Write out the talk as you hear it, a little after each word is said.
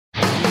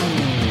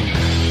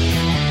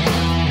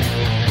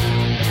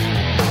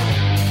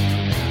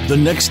The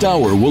next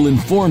hour will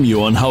inform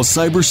you on how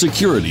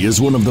cybersecurity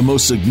is one of the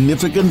most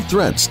significant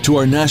threats to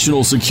our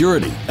national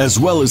security, as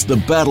well as the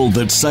battle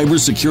that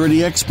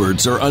cybersecurity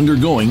experts are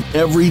undergoing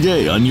every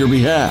day on your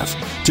behalf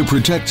to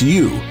protect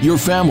you, your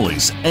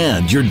families,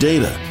 and your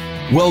data.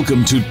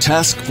 Welcome to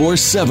Task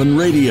Force 7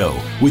 Radio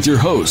with your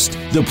host,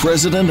 the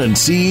President and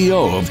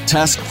CEO of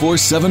Task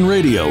Force 7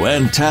 Radio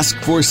and Task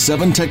Force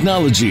 7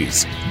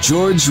 Technologies,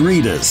 George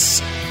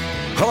Rettas.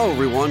 Hello,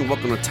 everyone.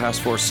 Welcome to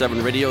Task Force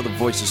 7 Radio, the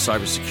voice of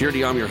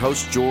cybersecurity. I'm your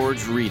host, George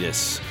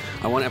Rettas.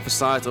 I want to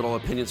emphasize that all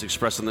opinions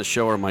expressed on this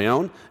show are my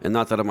own and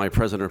not that of my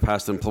present or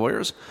past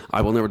employers.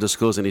 I will never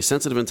disclose any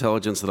sensitive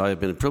intelligence that I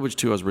have been privileged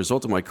to as a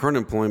result of my current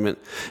employment,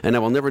 and I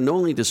will never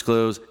knowingly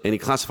disclose any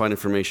classified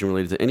information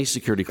related to any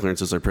security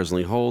clearances I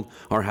presently hold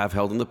or have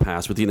held in the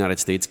past with the United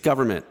States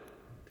government.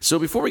 So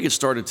before we get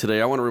started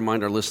today, I want to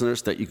remind our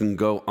listeners that you can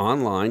go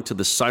online to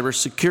the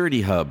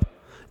Cybersecurity Hub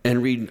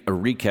and read a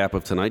recap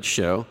of tonight's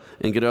show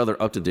and get other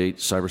up-to-date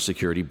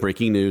cybersecurity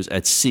breaking news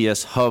at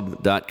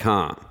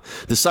cshub.com.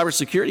 The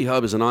Cybersecurity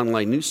Hub is an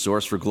online news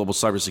source for global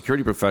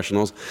cybersecurity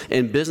professionals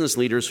and business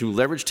leaders who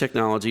leverage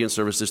technology and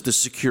services to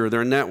secure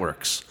their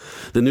networks.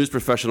 The news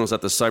professionals at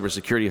the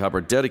Cybersecurity Hub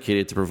are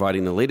dedicated to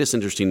providing the latest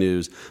industry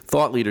news,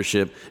 thought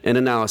leadership, and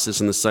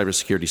analysis in the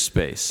cybersecurity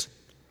space.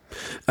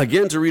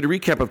 Again, to read a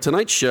recap of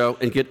tonight's show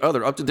and get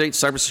other up-to-date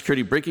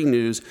cybersecurity breaking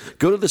news,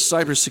 go to the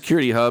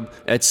Cybersecurity Hub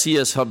at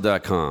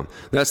cshub.com.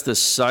 That's the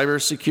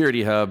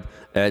Cybersecurity Hub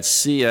at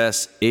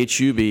cshub.com.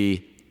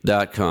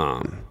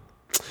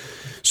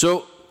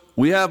 So,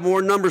 we have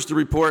more numbers to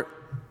report.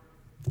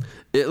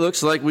 It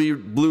looks like we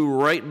blew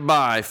right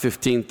by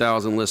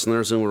 15,000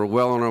 listeners, and we're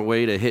well on our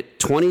way to hit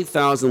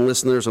 20,000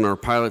 listeners on our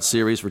pilot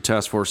series for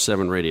Task Force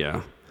 7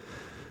 Radio.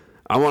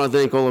 I want to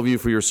thank all of you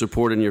for your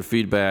support and your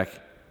feedback.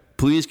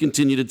 Please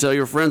continue to tell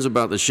your friends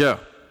about the show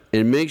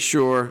and make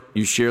sure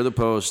you share the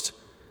post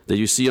that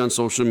you see on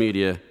social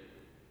media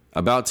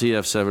about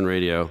TF7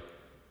 Radio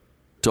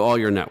to all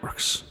your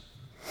networks.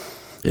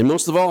 And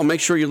most of all, make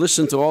sure you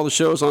listen to all the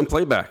shows on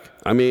playback.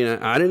 I mean,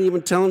 I didn't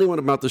even tell anyone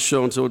about the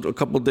show until a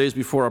couple of days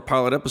before our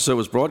pilot episode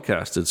was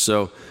broadcasted.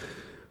 So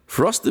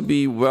for us to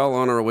be well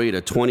on our way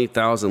to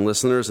 20,000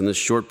 listeners in this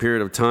short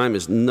period of time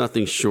is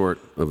nothing short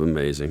of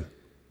amazing.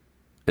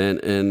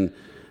 And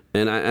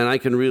I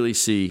can really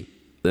see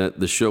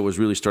that the show was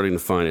really starting to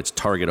find its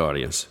target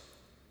audience.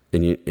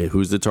 And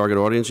who's the target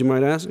audience, you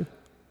might ask?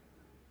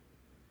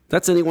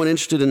 That's anyone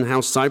interested in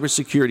how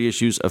cybersecurity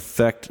issues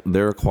affect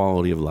their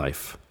quality of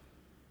life.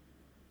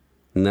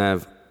 And I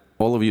have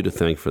all of you to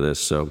thank for this,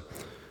 so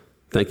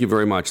thank you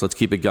very much. Let's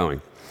keep it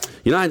going.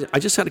 You know, I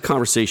just had a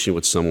conversation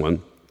with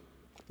someone,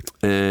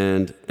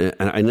 and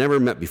I never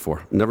met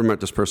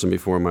this person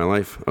before in my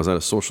life. I was at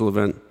a social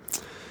event,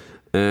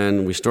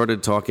 and we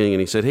started talking, and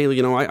he said, hey,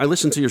 you know, I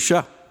listened to your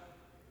show.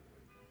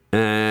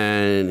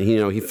 And, you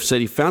know, he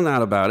said he found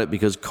out about it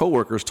because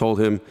coworkers told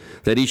him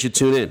that he should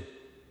tune in.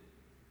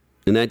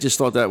 And I just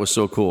thought that was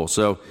so cool.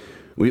 So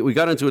we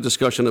got into a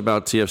discussion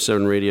about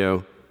TF7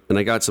 Radio, and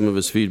I got some of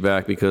his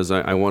feedback because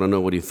I want to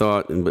know what he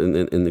thought and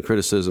the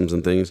criticisms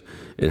and things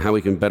and how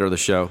we can better the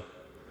show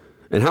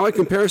and how it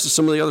compares to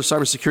some of the other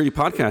cybersecurity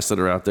podcasts that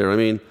are out there. I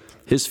mean,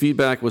 his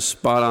feedback was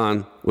spot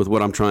on with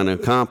what I'm trying to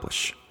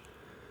accomplish.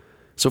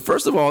 So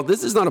first of all,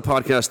 this is not a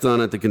podcast done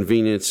at the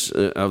convenience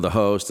of the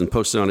host and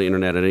posted on the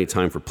internet at any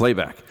time for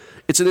playback.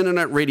 It's an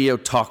internet radio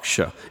talk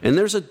show, and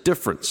there's a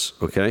difference,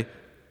 okay?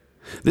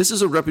 This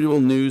is a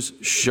reputable news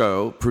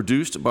show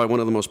produced by one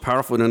of the most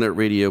powerful internet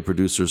radio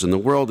producers in the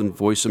world in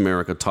Voice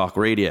America Talk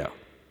Radio.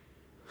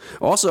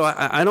 Also,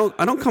 I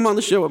don't come on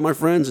the show with my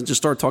friends and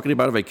just start talking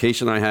about a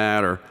vacation I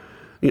had or,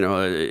 you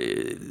know,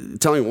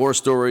 telling war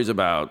stories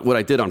about what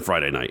I did on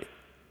Friday night.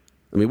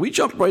 I mean, we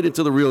jump right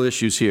into the real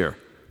issues here.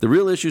 The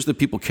real issues that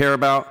people care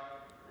about,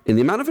 and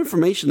the amount of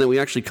information that we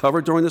actually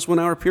covered during this 1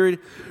 hour period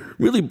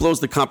really blows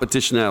the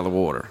competition out of the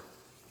water.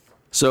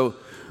 So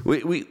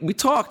we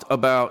talked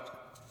about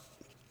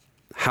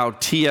how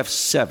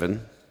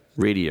TF7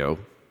 Radio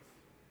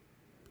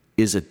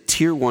is a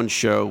Tier 1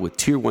 show with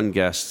Tier 1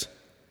 guests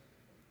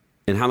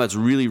and how that's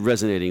really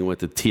resonating with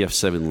the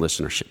TF7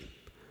 listenership.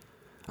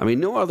 I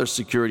mean, no other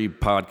security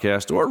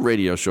podcast or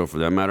radio show, for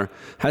that matter,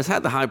 has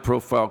had the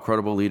high-profile,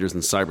 credible leaders in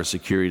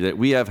cybersecurity that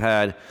we have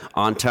had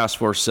on Task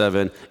Force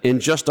 7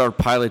 in just our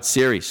pilot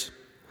series.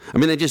 I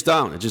mean, they just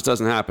don't. It just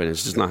doesn't happen.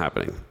 It's just not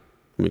happening.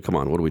 I mean, come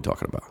on, what are we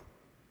talking about?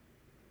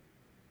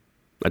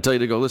 I tell you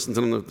to go listen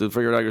to them to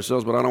figure it out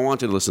yourselves, but I don't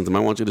want you to listen to them. I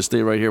want you to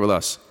stay right here with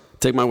us.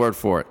 Take my word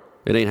for it.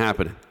 It ain't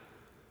happening.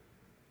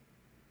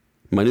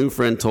 My new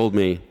friend told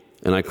me,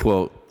 and I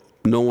quote,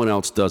 "No one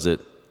else does it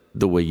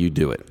the way you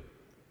do it."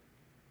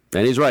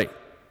 And he's right.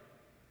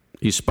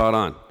 He's spot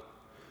on.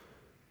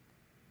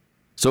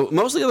 So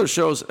most of the other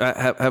shows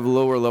have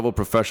lower-level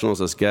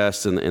professionals as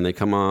guests, and they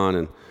come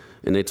on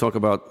and they talk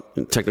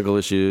about technical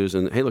issues.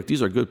 And, hey, look,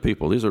 these are good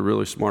people. These are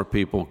really smart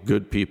people,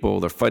 good people.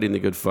 They're fighting the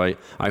good fight.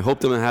 I hope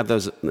to have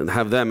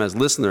them as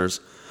listeners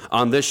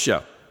on this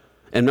show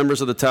and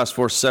members of the Task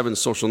Force 7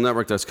 social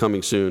network that's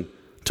coming soon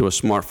to a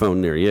smartphone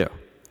near you.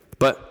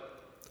 But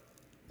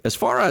As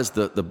far as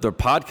their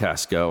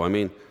podcasts go, I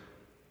mean,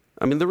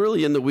 they're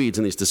really in the weeds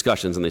in these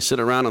discussions, and they sit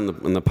around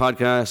on the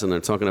podcast, and they're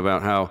talking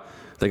about how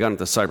they got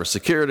into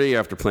cybersecurity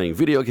after playing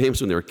video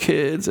games when they were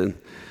kids, and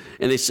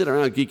they sit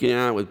around geeking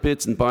out with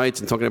bits and bytes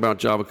and talking about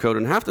Java code,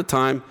 and half the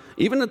time,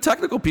 even the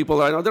technical people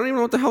that I know, they don't even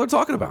know what the hell they're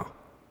talking about.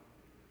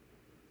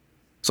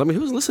 So, I mean,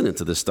 who's listening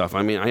to this stuff?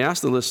 I mean, I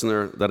asked the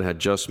listener that I had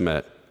just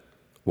met,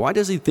 why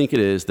does he think it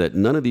is that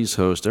none of these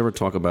hosts ever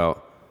talk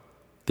about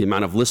the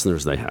amount of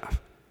listeners they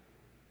have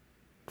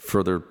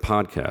for their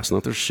podcasts,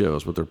 not their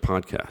shows, but their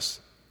podcasts?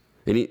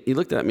 And he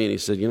looked at me and he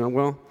said,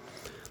 well,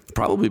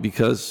 probably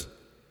because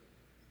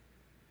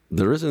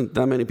there isn't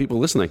that many people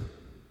listening.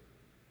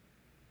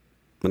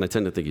 And I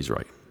tend to think he's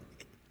right.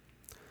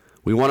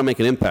 We want to make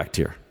an impact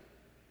here.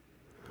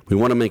 We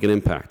want to make an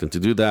impact. And to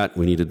do that,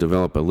 we need to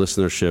develop a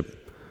listenership,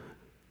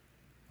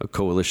 a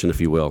coalition,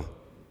 if you will,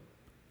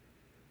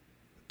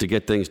 to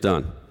get things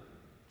done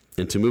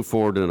and to move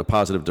forward in a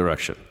positive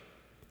direction.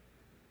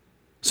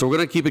 So we're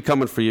going to keep it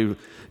coming for you.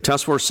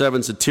 Task Force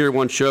 7 is a Tier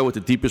 1 show with the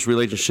deepest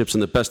relationships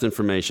and the best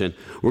information.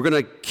 We're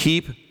going to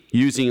keep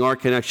using our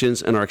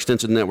connections and our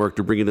extensive network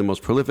to bring in the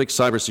most prolific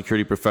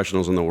cybersecurity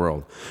professionals in the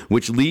world,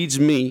 which leads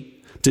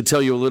me to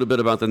tell you a little bit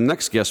about the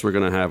next guest we're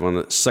going to have on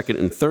the second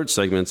and third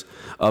segments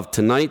of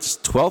tonight's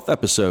 12th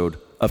episode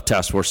of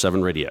Task Force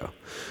 7 Radio.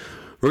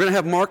 We're going to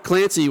have Mark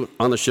Clancy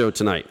on the show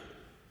tonight.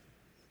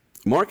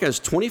 Mark has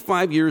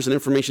 25 years in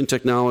information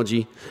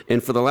technology,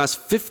 and for the last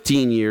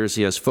 15 years,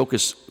 he has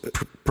focused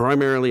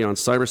primarily on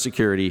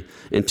cybersecurity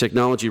and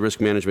technology risk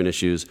management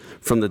issues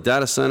from the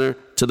data center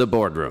to the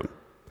boardroom.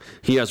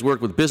 He has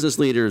worked with business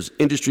leaders,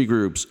 industry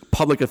groups,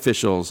 public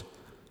officials,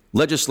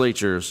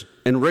 legislatures,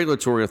 and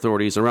regulatory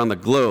authorities around the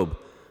globe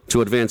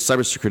to advance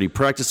cybersecurity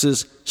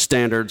practices,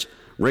 standards,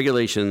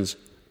 regulations,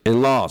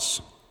 and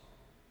laws.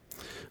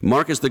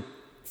 Mark is the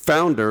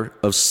founder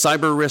of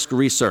Cyber Risk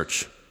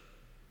Research.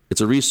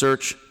 It's a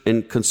research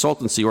and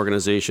consultancy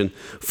organization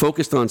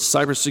focused on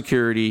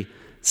cybersecurity,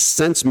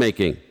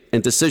 sense-making,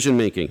 and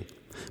decision-making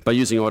by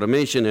using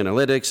automation,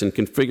 analytics, and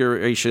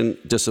configuration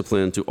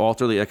discipline to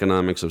alter the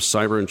economics of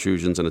cyber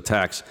intrusions and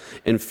attacks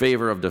in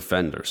favor of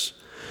defenders.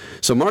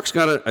 So Mark's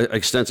got an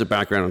extensive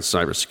background in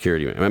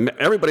cybersecurity. I mean,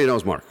 everybody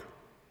knows Mark.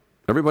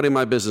 Everybody in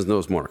my business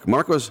knows Mark.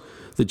 Mark was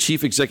the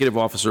chief executive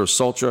officer of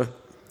Sultra,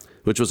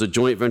 which was a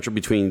joint venture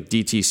between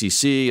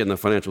DTCC and the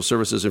Financial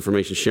Services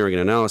Information Sharing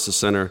and Analysis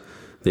Center,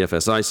 the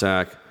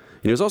FS-ISAC.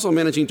 And he was also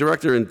managing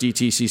director in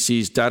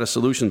DTCC's data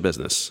solution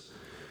business.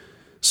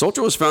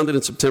 Sultra was founded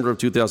in September of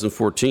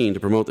 2014 to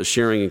promote the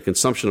sharing and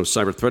consumption of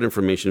cyber threat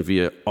information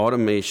via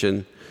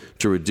automation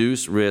to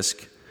reduce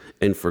risk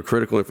and for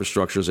critical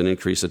infrastructures and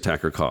increase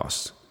attacker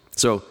costs.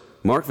 So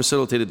Mark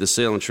facilitated the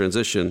sale and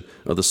transition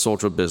of the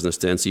Sultra business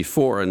to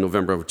NC4 in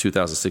November of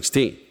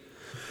 2016.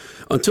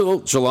 Until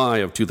July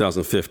of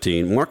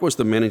 2015, Mark was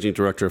the managing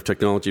director of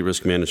technology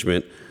risk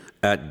management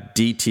at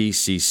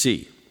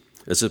DTCC.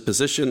 It's a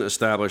position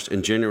established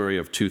in January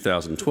of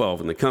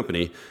 2012 in the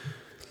company.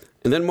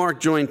 And then Mark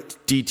joined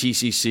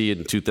DTCC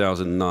in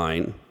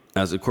 2009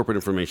 as a corporate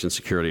information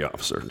security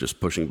officer, just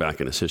pushing back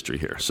in his history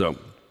here. So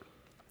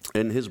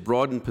in his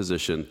broadened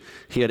position,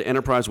 he had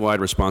enterprise-wide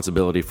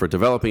responsibility for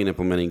developing and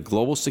implementing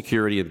global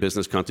security and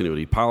business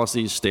continuity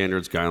policies,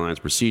 standards,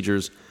 guidelines,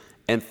 procedures,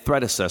 and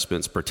threat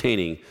assessments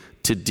pertaining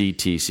to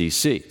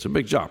DTCC. It's a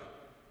big job.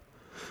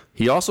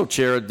 He also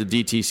chaired the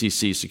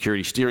DTCC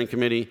Security Steering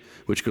Committee,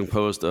 which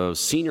composed of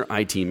senior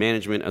IT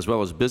management as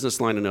well as business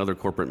line and other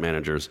corporate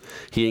managers.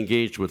 He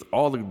engaged with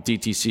all the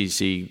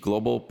DTCC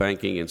global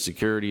banking and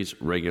securities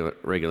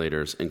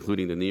regulators,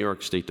 including the New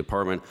York State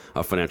Department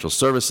of Financial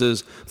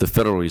Services, the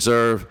Federal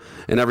Reserve,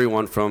 and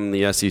everyone from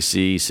the SEC,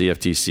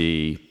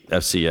 CFTC,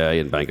 FCA,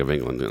 and Bank of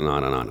England, and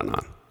on and on and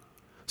on.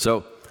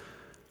 So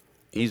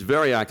he's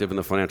very active in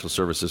the financial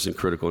services and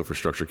critical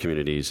infrastructure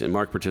communities, and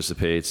Mark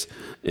participates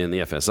in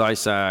the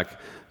FS-ISAC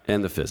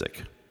and the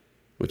FISIC,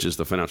 which is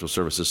the Financial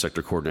Services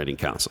Sector Coordinating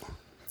Council.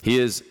 He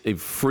is a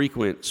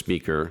frequent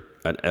speaker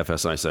at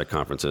FS-ISAC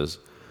conferences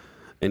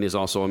and is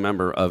also a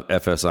member of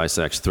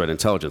FS-ISAC's Threat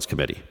Intelligence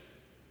Committee.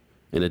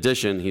 In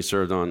addition, he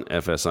served on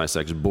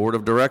FS-ISAC's Board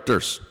of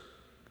Directors,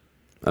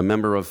 a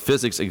member of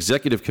FISIC's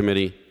Executive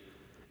Committee,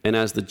 and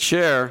as the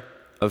chair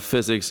of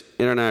FISIC's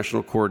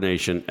international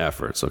coordination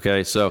efforts,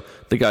 okay? So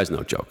the guy's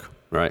no joke,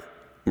 right?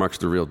 Mark's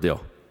the real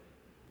deal.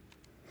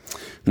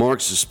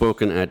 Mark's has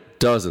spoken at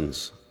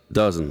dozens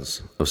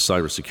of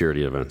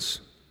cybersecurity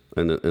events,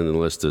 and the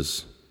list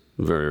is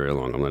very, very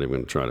long. I'm not even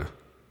going to try to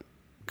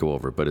go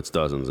over it, but it's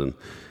dozens. And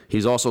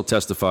he's also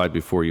testified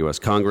before U.S.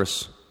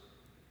 Congress,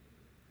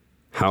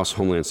 House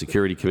Homeland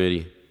Security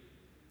Committee,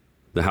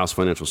 the House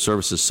Financial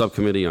Services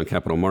Subcommittee on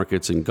Capital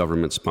Markets and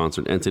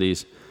Government-Sponsored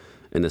Entities,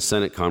 and the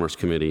Senate Commerce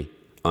Committee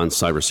on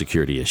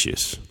cybersecurity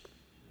issues.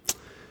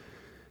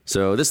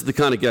 So this is the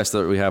kind of guest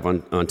that we have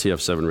on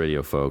TF7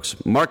 Radio, folks.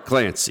 Mark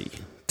Clancy,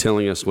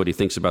 telling us what he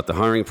thinks about the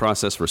hiring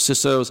process for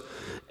CISOs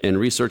and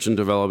research and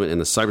development in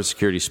the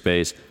cybersecurity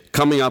space,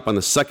 coming up on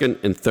the second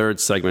and third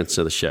segments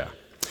of the show.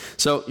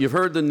 So you've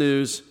heard the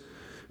news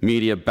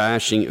media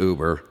bashing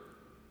Uber,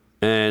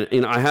 and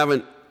I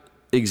haven't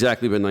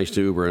exactly been nice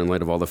to Uber in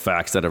light of all the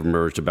facts that have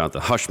emerged about the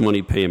hush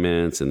money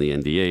payments and the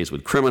NDAs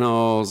with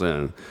criminals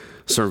and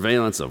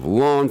surveillance of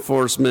law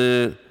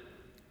enforcement,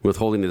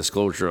 withholding the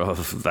disclosure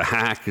of the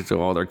hack to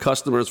all their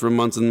customers for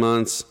months and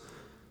months.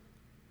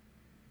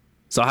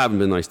 So I haven't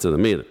been nice to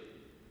them either.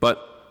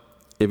 But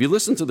if you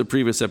listen to the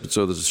previous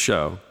episode of the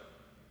show,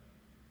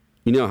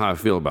 you know how I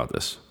feel about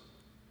this.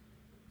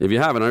 If you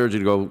haven't, I urge you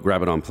to go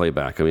grab it on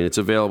playback. I mean, it's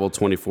available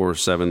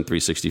 24/7,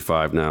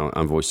 365 now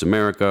on Voice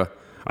America.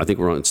 I think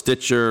we're on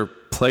Stitcher,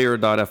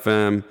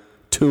 Player.fm,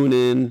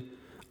 TuneIn,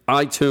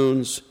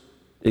 iTunes,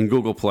 and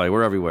Google Play.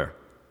 We're everywhere.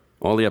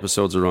 All the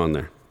episodes are on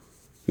there.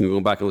 You can go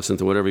back and listen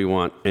to whatever you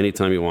want,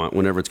 anytime you want,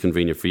 whenever it's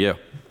convenient for you.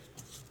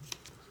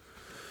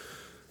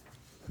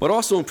 But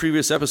also in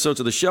previous episodes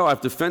of the show,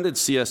 I've defended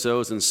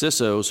CSOs and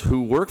CISOs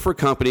who work for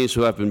companies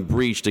who have been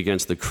breached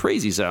against the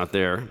crazies out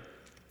there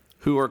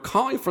who are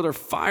calling for their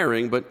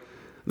firing, but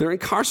their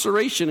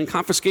incarceration and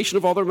confiscation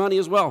of all their money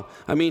as well.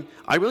 I mean,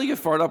 I really get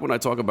fired up when I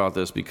talk about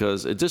this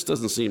because it just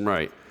doesn't seem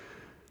right.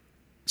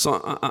 So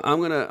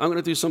I'm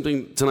gonna do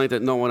something tonight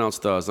that no one else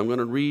does. I'm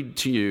gonna read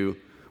to you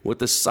what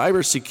the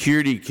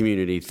cybersecurity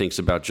community thinks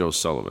about Joe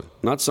Sullivan.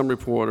 Not some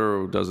reporter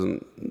who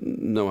doesn't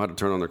know how to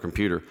turn on their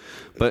computer,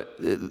 but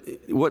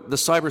what the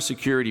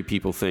cybersecurity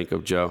people think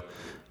of Joe,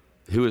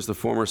 who is the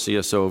former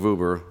CSO of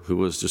Uber, who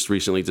was just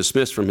recently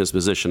dismissed from his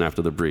position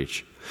after the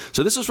breach.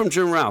 So this is from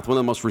Jim Routh, one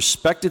of the most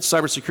respected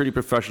cybersecurity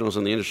professionals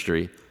in the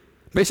industry,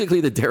 basically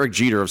the Derek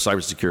Jeter of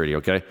cybersecurity,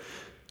 okay?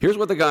 Here's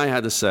what the guy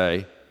had to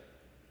say,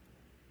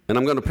 and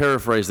I'm going to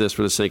paraphrase this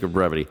for the sake of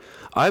brevity.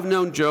 I've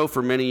known Joe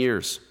for many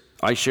years.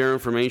 I share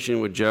information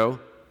with Joe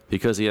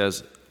because he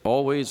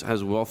always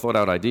has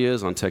well-thought-out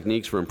ideas on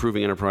techniques for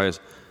improving enterprise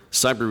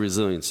cyber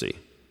resiliency.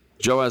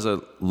 Joe has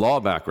a law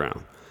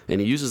background,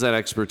 and he uses that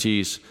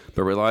expertise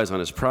but relies on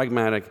his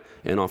pragmatic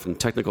and often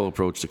technical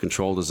approach to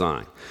control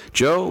design.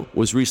 Joe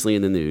was recently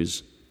in the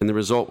news, and the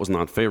result was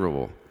not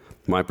favorable.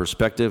 My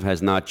perspective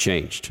has not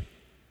changed.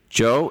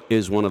 Joe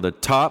is one of the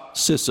top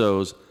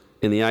CISOs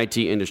in the IT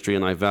industry,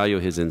 and I value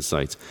his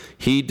insights.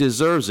 He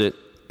deserves it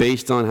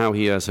based on how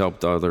he has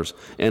helped others,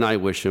 and I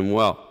wish him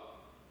well.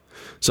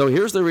 So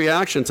here's the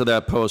reaction to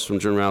that post from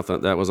Jim Routh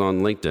that was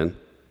on LinkedIn.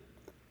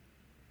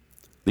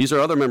 These are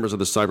other members of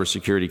the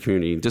cybersecurity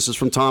community. This is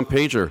from Tom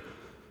Pager,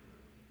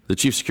 the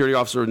Chief Security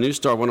Officer of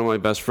Neustar, one of my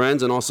best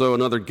friends, and also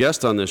another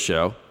guest on this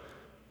show.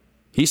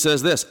 He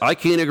says this, I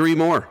can't agree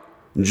more.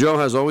 Joe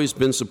has always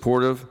been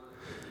supportive.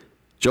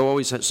 Joe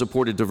always has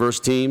supported diverse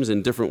teams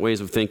and different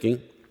ways of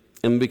thinking.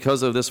 And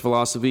because of this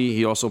philosophy,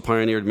 he also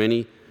pioneered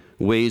many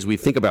ways we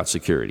think about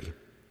security.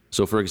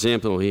 So, for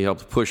example, he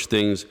helped push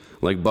things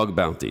like bug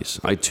bounties.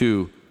 I,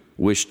 too,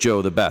 wish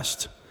Joe the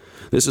best.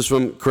 This is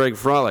from Craig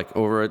Frolick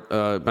over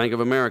at Bank of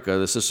America,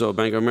 the CISO of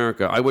Bank of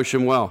America. I wish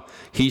him well.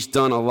 He's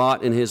done a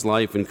lot in his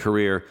life and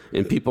career,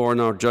 and people are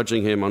now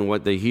judging him on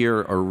what they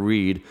hear or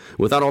read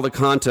without all the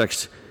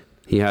context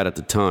he had at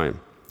the time.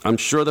 I'm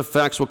sure the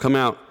facts will come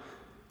out,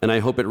 and I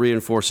hope it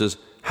reinforces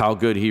how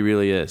good he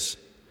really is.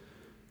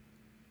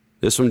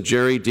 This from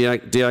Jerry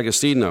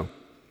D'Agostino.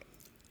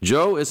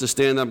 Joe is a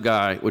stand-up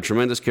guy with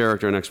tremendous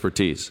character and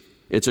expertise.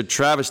 It's a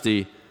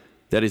travesty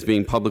that he's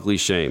being publicly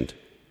shamed.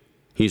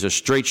 He's a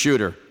straight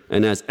shooter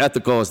and as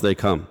ethical as they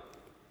come.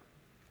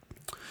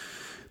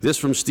 This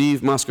from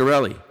Steve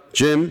Mascarelli.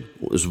 Jim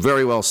was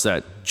very well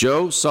said.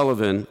 Joe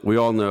Sullivan, we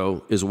all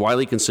know, is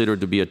widely considered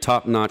to be a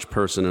top-notch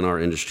person in our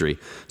industry.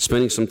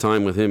 Spending some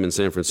time with him in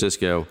San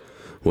Francisco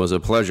was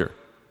a pleasure.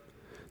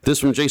 This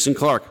from Jason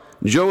Clark.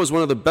 Joe is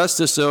one of the best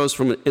CISOs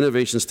from an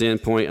innovation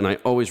standpoint, and I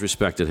always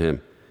respected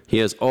him. He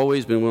has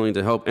always been willing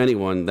to help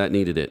anyone that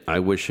needed it. I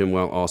wish him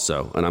well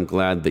also, and I'm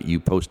glad that you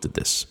posted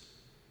this.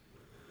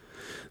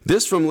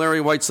 This from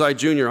Larry Whiteside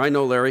Jr. I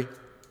know Larry.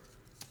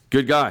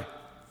 Good guy.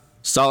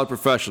 Solid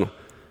professional.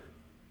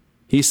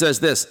 He says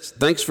this,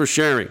 thanks for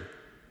sharing.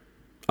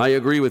 I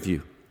agree with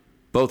you.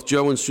 Both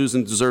Joe and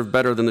Susan deserve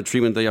better than the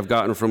treatment they have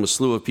gotten from a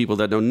slew of people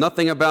that know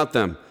nothing about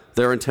them,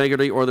 their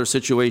integrity, or their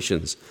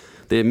situations.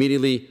 They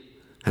immediately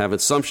have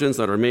assumptions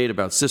that are made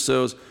about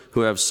CISOs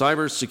who have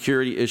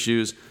cybersecurity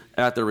issues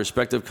at their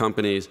respective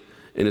companies,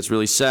 and it's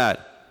really sad,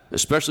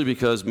 especially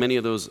because many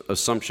of those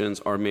assumptions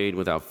are made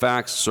without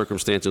facts,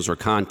 circumstances, or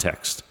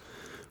context.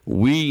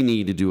 We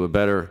need to do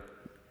better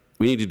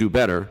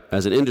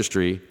as an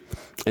industry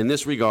in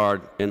this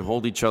regard and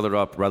hold each other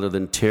up rather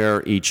than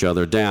tear each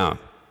other down.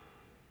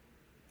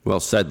 Well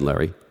said,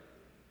 Larry.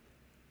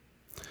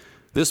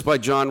 This by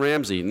John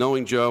Ramsey.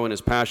 Knowing Joe and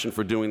his passion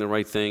for doing the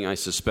right thing, I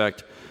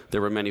suspect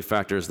there were many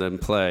factors that in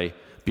play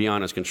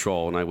beyond his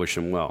control, and I wish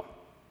him well.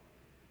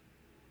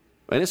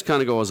 And this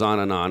kind of goes on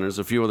and on. There's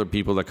a few other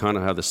people that kind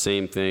of have the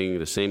same thing,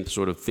 the same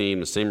sort of theme,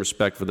 the same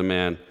respect for the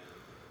man.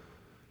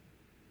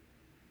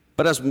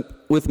 But as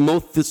with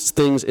most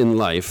things in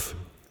life,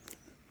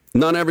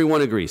 not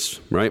everyone agrees,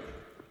 right?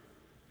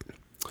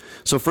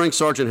 So Frank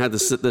Sargent had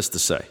this to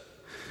say.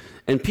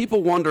 And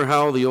people wonder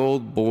how the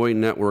old boy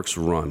networks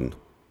run.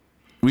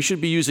 We should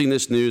be using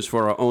this news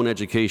for our own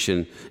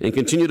education and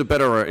continue to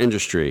better our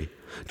industry.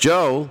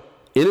 Joe,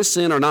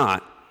 innocent or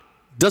not,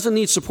 Doesn't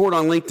need support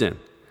on LinkedIn.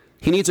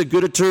 He needs a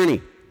good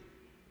attorney.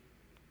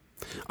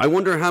 I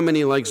wonder how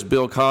many likes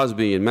Bill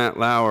Cosby and Matt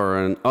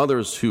Lauer and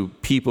others who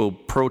people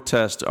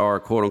protest are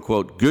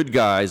quote-unquote good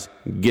guys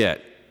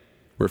get,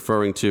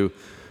 referring to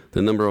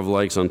the number of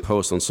likes on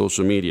posts on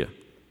social media.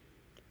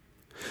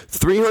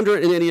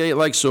 388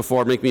 likes so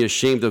far make me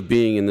ashamed of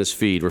being in this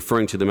feed,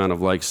 referring to the amount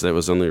of likes that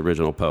was on the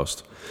original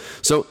post.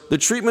 So the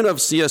treatment of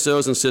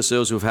CSOs and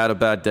CISOs who've had a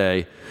bad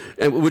day,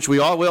 and which we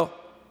all will,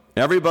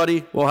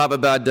 everybody will have a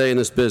bad day in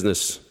this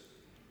business.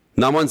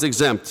 No one's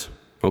exempt,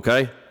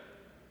 okay?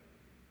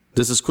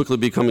 This is quickly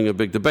becoming a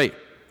big debate,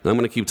 and I'm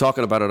going to keep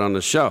talking about it on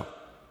the show.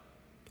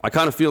 I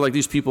kind of feel like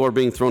these people are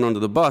being thrown under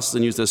the bus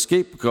and used as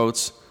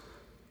scapegoats,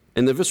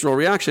 and the visceral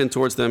reaction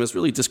towards them is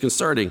really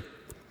disconcerting.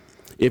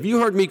 If you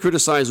heard me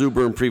criticize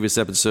Uber in previous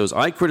episodes,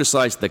 I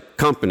criticized the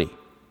company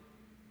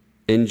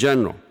in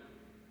general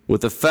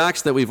with the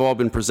facts that we've all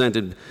been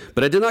presented,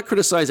 but I did not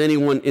criticize any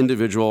one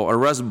individual or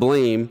rest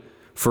blame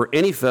for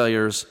any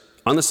failures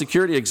on the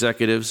security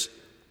executives,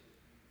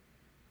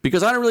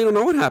 because I really don't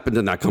know what happened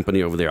in that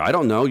company over there. I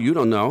don't know. You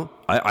don't know.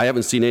 I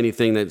haven't seen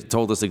anything that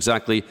told us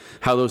exactly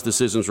how those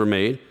decisions were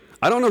made.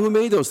 I don't know who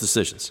made those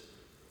decisions,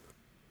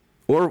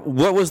 or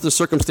what was the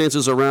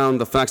circumstances around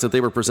the facts that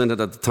they were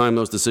presented at the time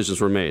those decisions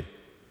were made.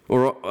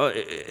 Or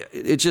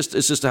it just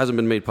hasn't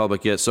been made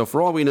public yet. So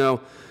for all we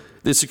know,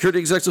 the security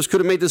executives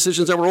could have made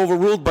decisions that were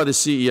overruled by the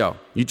CEO.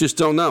 You just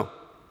don't know.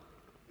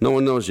 No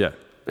one knows yet.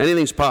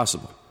 Anything's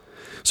possible.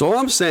 So all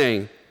I'm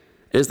saying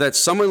is that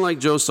someone like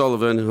Joe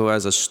Sullivan, who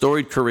has a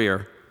storied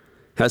career,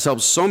 has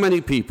helped so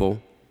many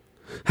people,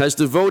 has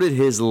devoted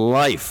his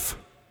life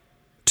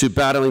to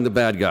battling the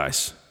bad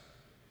guys.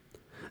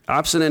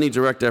 Absent any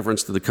direct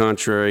evidence to the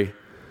contrary,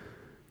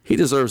 he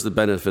deserves the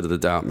benefit of the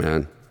doubt,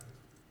 man.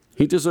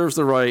 He deserves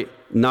the right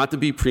not to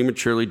be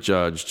prematurely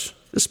judged,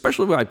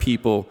 especially by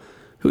people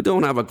who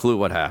don't have a clue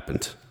what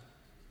happened.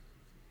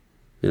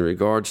 In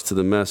regards to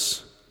the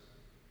mess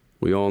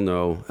we all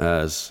know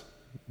as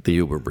the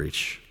Uber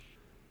breach.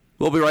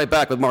 We'll be right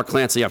back with Mark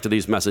Clancy after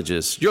these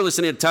messages. You're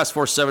listening to Task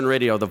Force 7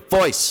 Radio, the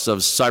voice of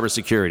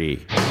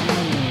cybersecurity.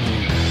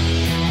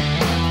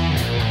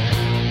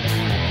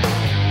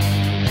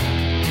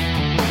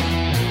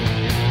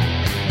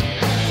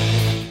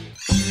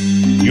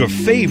 Your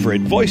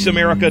favorite Voice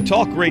America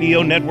Talk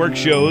Radio Network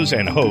shows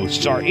and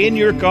hosts are in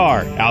your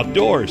car,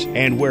 outdoors,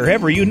 and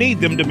wherever you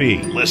need them to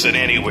be. Listen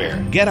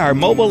anywhere. Get our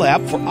mobile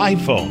app for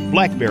iPhone,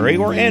 BlackBerry,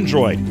 or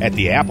Android at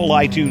the Apple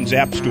iTunes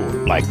App Store,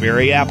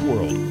 BlackBerry App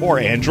World, or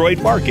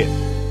Android Market.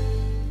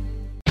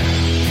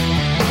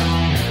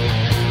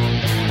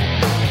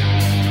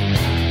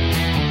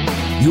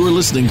 You're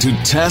listening to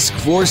Task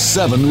Force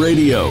 7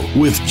 Radio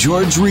with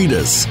George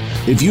Ritas.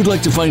 If you'd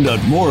like to find out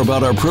more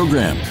about our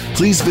program,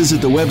 please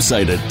visit the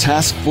website at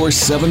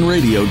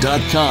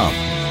taskforce7radio.com.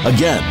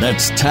 Again,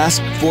 that's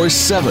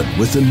taskforce7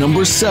 with the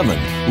number 7,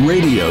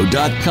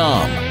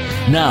 radio.com.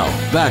 Now,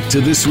 back to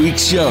this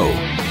week's show.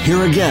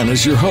 Here again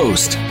is your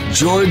host,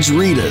 George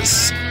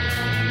Ritas.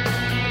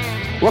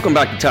 Welcome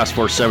back to Task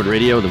Force 7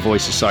 Radio, the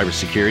voice of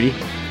cybersecurity.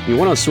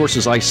 One of the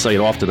sources I cite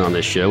often on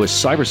this show is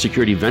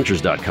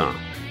cybersecurityventures.com.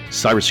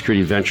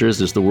 Cybersecurity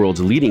Ventures is the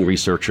world's leading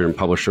researcher and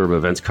publisher of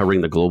events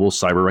covering the global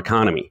cyber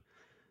economy.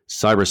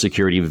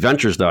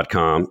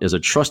 Cybersecurityventures.com is a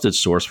trusted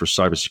source for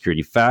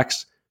cybersecurity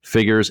facts,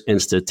 figures, and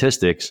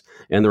statistics,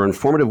 and their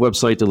informative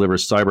website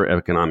delivers cyber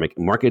economic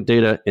market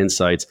data,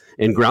 insights,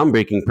 and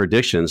groundbreaking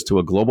predictions to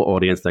a global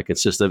audience that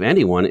consists of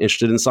anyone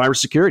interested in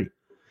cybersecurity.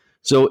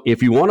 So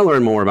if you want to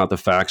learn more about the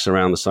facts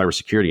around the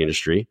cybersecurity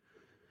industry,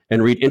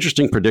 and read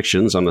interesting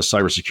predictions on the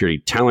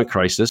cybersecurity talent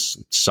crisis,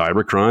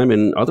 cybercrime,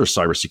 and other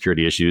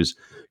cybersecurity issues,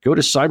 go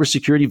to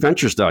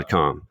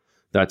cybersecurityventures.com.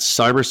 That's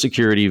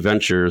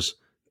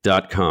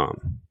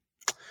cybersecurityventures.com.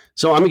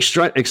 So I'm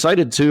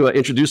excited to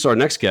introduce our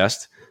next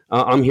guest.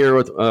 I'm here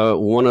with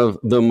one of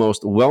the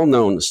most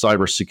well-known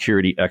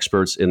cybersecurity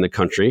experts in the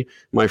country,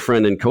 my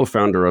friend and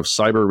co-founder of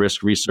Cyber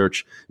Risk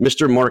Research,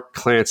 Mr. Mark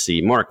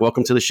Clancy. Mark,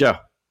 welcome to the show.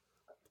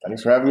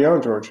 Thanks for having me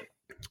on, George.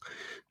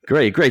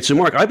 Great. So,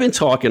 Mark, I've been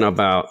talking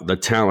about the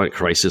talent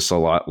crisis a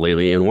lot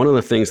lately, and one of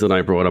the things that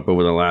I brought up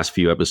over the last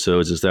few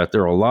episodes is that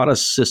there are a lot of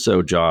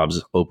CISO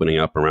jobs opening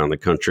up around the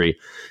country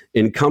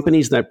in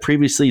companies that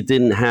previously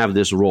didn't have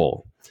this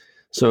role.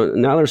 So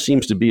now there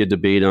seems to be a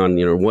debate on,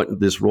 what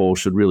this role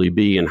should really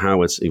be and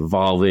how it's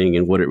evolving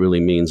and what it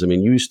really means. I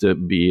mean, you used to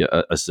be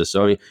a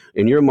CISO. I mean,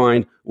 in your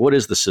mind, what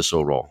is the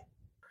CISO role?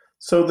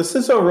 So the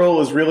CISO role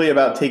is really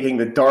about taking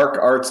the dark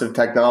arts of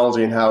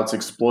technology and how it's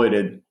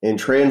exploited and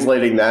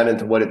translating that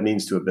into what it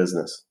means to a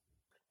business.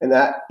 And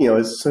that,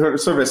 is sort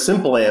of a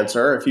simple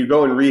answer. If you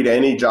go and read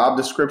any job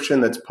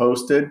description that's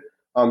posted,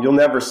 you'll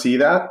never see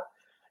that,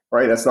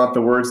 right? That's not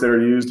the words that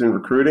are used in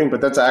recruiting, but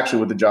that's actually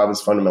what the job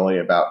is fundamentally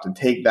about, to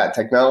take that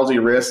technology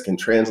risk and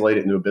translate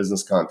it into a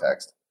business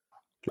context.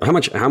 How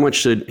much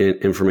should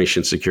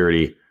information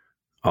security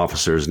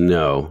officers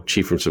know,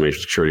 chief information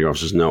security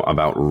officers know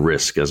about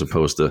risk as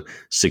opposed to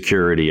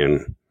security,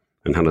 and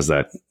how does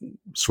that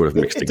sort of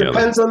mix together? It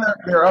depends on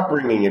their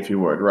upbringing, if you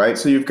would, right?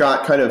 So you've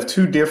got kind of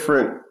two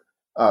different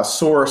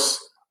source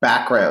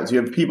backgrounds.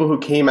 You have people who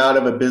came out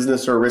of a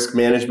business or risk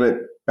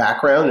management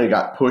background and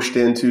got pushed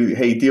into,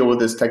 hey, deal with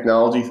this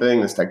technology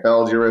thing, this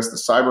technology risk, the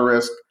cyber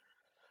risk.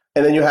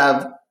 And then you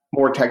have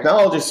more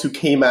technologists who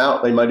came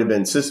out. They might have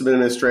been system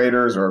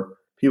administrators or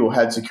people who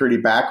had security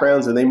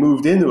backgrounds, and they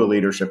moved into a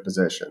leadership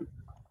position.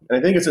 And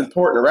I think it's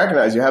important to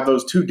recognize you have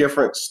those two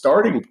different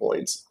starting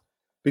points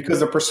because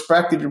the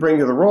perspective you bring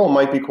to the role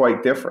might be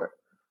quite different.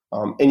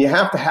 And you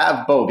have to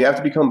have both. You have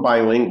to become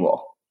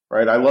bilingual,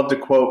 right? I love to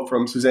quote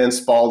from Suzanne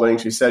Spalding.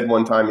 She said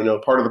one time,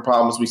 part of the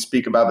problem is we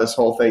speak about this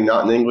whole thing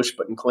not in English,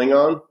 but in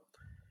Klingon.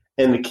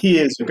 And the key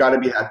is you've got to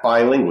be that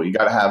bilingual. You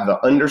got to have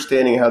the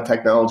understanding of how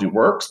technology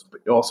works, but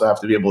you also have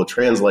to be able to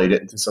translate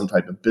it into some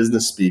type of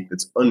business speak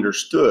that's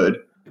understood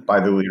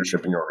by the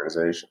leadership in your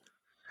organization.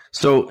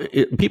 So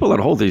people that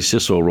hold these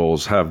CISO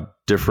roles have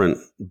different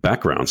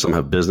backgrounds. Some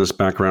have business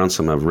backgrounds,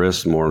 some have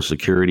risk, more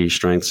security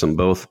strengths, some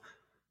both.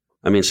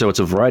 I mean, so it's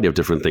a variety of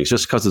different things.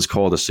 Just because it's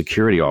called a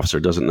security officer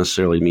doesn't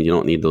necessarily mean you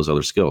don't need those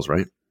other skills,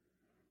 right?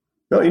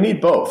 No, you need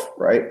both,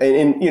 right?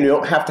 And you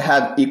don't have to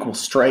have equal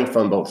strength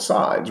on both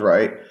sides,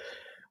 right?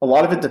 A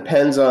lot of it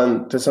depends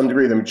on, to some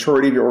degree, the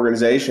maturity of your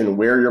organization,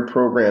 where your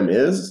program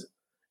is.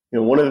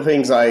 One of the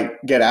things I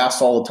get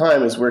asked all the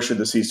time is, where should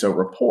the CISO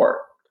report?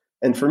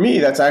 And for me,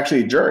 that's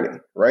actually a journey,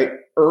 right?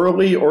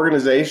 Early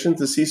organizations,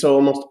 the CISO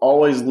almost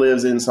always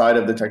lives inside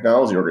of the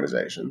technology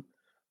organization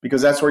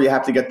because that's where you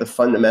have to get the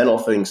fundamental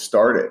things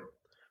started.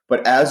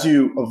 But as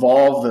you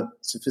evolve the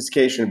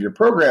sophistication of your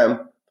program,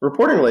 the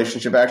reporting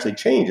relationship actually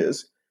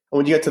changes. And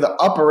when you get to the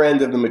upper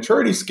end of the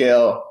maturity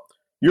scale,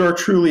 you're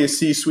truly a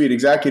C-suite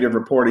executive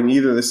reporting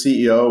either the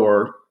CEO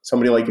or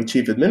somebody like a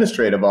chief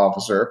administrative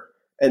officer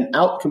and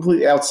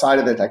completely outside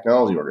of the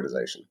technology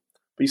organization.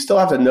 But you still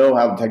have to know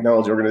how the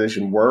technology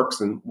organization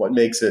works and what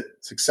makes it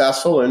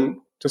successful and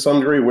to some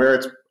degree where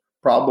its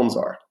problems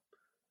are.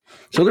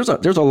 So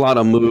there's a lot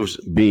of moves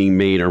being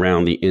made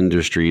around the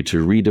industry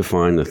to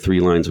redefine the three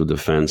lines of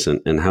defense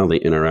and how they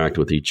interact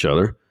with each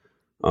other.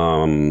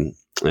 And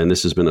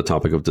this has been a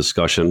topic of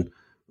discussion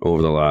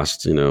over the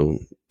last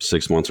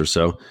 6 months or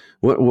so.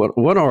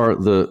 What are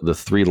the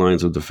three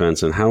lines of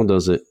defense, and how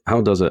does a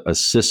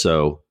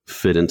CISO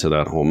fit into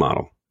that whole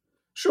model?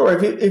 Sure.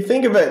 If you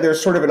think of it,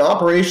 there's sort of an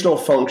operational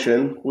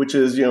function, which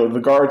is the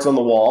guards on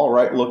the wall,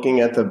 right, looking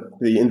at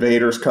the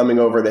invaders coming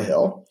over the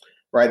hill,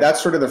 right?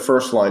 That's sort of the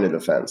first line of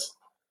defense.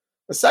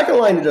 The second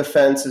line of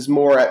defense is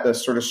more at the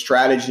sort of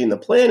strategy and the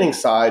planning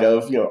side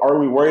of, are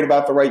we worried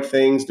about the right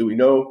things? Do we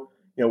know,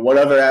 what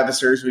other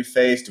adversaries we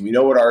face? Do we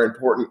know what our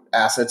important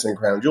assets and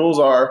crown jewels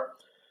are?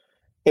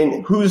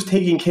 And who's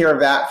taking care of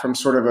that from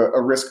sort of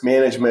a risk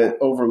management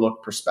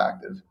overlook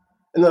perspective?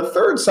 And the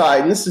third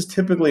side, and this is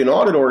typically an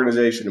audit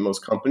organization in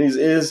most companies,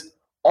 is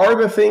are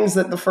the things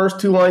that the first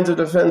two lines of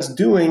defense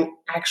doing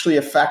actually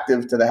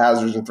effective to the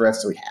hazards and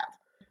threats that we have?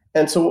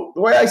 And so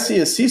the way I see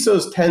it,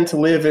 CISOs tend to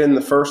live in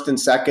the first and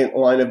second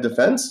line of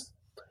defense.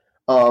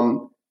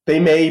 They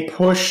may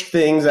push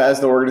things as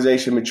the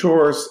organization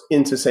matures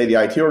into, say,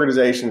 the IT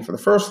organization for the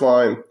first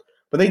line,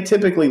 but they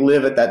typically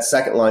live at that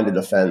second line of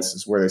defense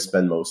is where they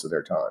spend most of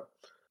their time.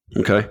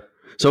 Okay.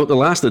 So the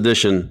last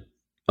edition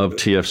of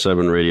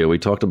TF7 Radio, we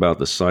talked about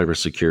the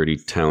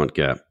cybersecurity talent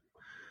gap.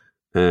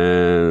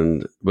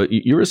 But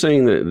you were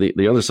saying that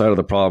the other side of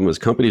the problem is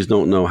companies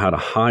don't know how to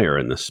hire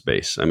in this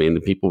space. I mean,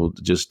 the people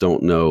just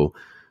don't know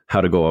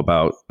how to go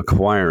about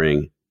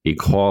acquiring a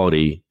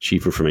quality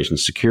chief information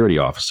security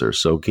officer.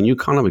 So can you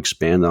kind of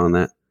expand on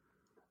that?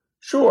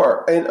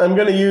 Sure. And I'm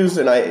going to use,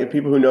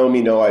 people who know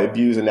me know I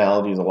abuse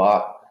analogies a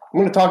lot. I'm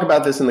going to talk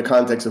about this in the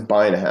context of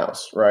buying a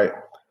house, right?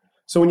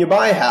 So when you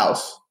buy a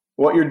house,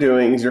 what you're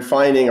doing is you're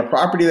finding a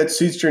property that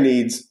suits your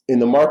needs in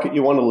the market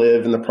you want to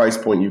live and the price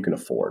point you can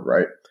afford,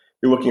 right?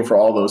 You're looking for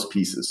all those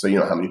pieces. So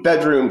how many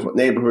bedrooms, what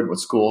neighborhood, what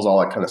schools, all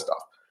that kind of stuff.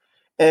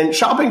 And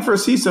shopping for a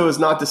CISO is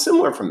not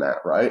dissimilar from that,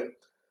 right?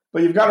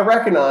 But you've got to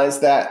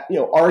recognize that,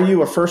 are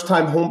you a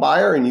first-time home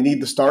buyer and you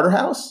need the starter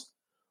house?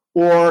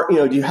 Or,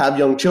 do you have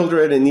young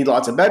children and need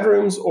lots of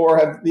bedrooms? Or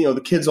have,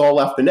 the kids all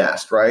left the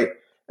nest, right?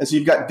 And so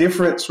you've got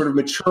different sort of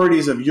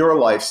maturities of your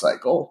life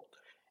cycle.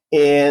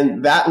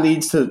 And that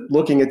leads to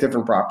looking at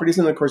different properties.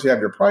 And of course, you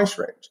have your price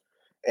range.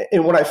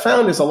 And what I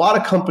found is a lot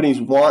of companies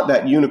want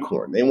that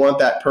unicorn. They want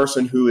that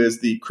person who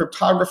is the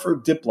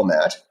cryptographer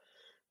diplomat,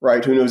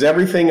 right? Who knows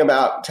everything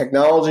about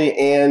technology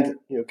and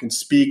can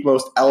speak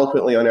most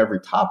eloquently on every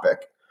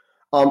topic.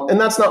 And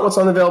that's not what's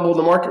unavailable in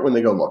the market when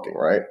they go looking,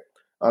 right?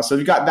 So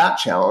you've got that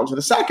challenge.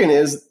 The second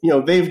is,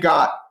 they've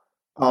got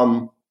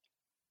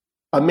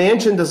a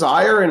mansion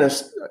desire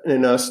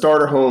and a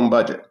starter home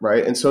budget,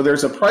 right? And so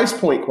there's a price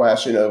point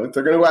question of if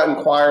they're going to go out and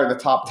acquire the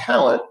top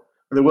talent,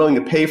 are they willing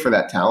to pay for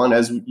that talent,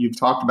 as you've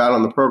talked about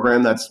on the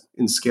program that's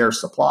in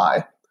scarce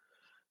supply?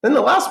 Then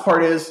the last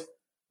part is,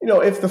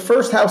 if the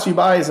first house you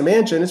buy is a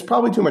mansion, it's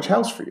probably too much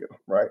house for you,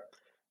 right?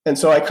 And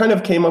so I kind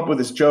of came up with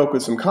this joke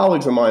with some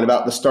colleagues of mine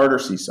about the starter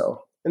CISO.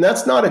 And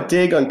that's not a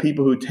dig on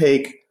people who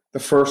take the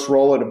first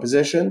role at a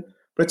position,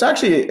 but it's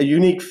actually a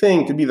unique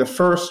thing to be the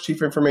first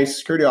chief information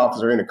security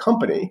officer in a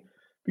company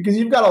because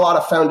you've got a lot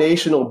of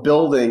foundational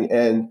building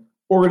and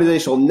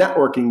organizational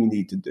networking you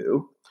need to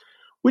do,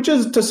 which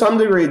is to some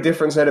degree a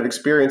different set of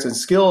experience and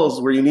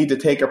skills where you need to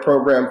take a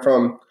program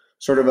from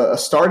sort of a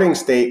starting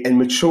state and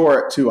mature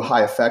it to a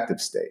high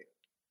effective state.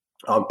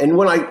 And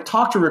when I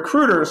talk to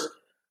recruiters,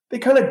 they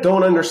kind of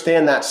don't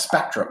understand that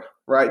spectrum,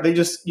 right? They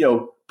just,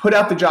 put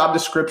out the job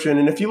description.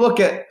 And if you look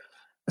at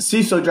a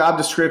CISO job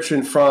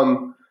description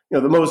from,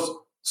 the most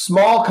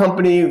small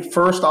company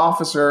first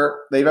officer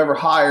they've ever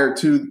hired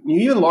to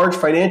even large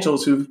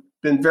financials who've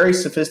been very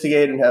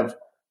sophisticated and have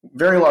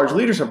very large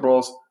leadership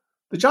roles,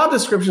 the job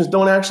descriptions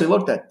don't actually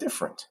look that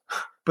different.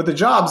 But the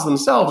jobs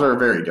themselves are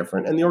very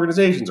different and the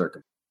organizations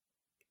are.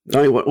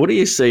 Donnie, what do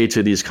you say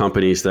to these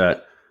companies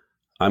that,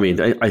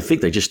 I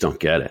think they just don't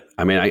get it.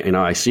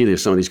 I see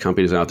there's some of these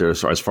companies out there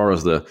as far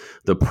as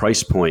the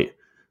price point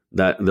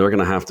that they're going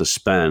to have to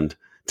spend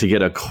to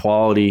get a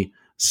quality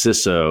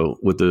CISO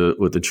with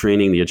the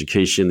training, the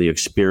education, the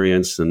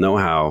experience, the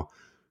know-how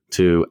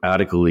to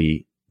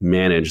adequately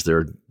manage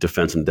their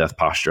defense and death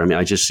posture.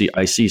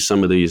 I see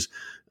some of these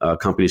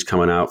companies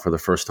coming out for the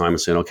first time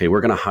and saying, okay,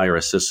 we're going to hire a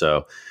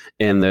CISO,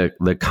 and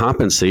the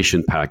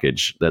compensation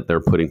package that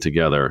they're putting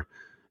together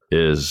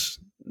does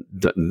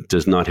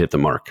not hit the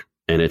mark.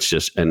 And it's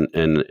just, I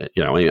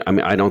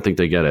don't think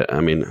they get it.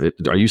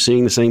 Are you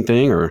seeing the same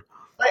thing or?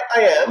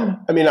 I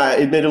am.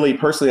 Admittedly,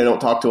 personally, I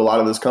don't talk to a lot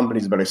of those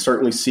companies, but I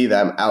certainly see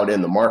them out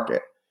in the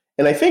market.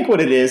 And I think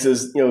what it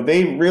is,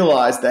 they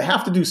realize they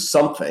have to do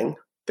something.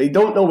 They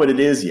don't know what it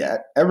is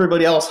yet.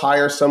 Everybody else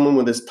hires someone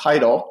with this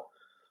title.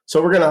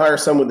 So we're going to hire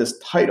someone with this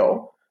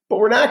title, but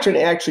we're not going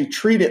to actually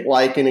treat it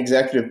like an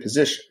executive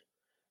position,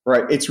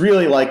 right? It's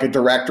really like a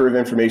director of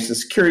information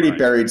security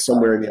buried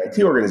somewhere in the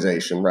IT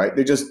organization, right?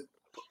 They just,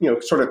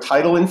 sort of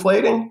title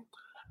inflating.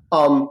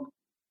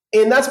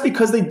 And that's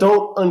because they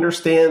don't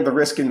understand the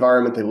risk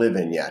environment they live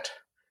in yet,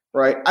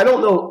 right? I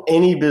don't know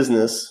any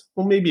business,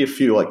 well, maybe a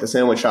few like the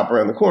sandwich shop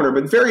around the corner,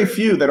 but very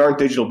few that aren't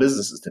digital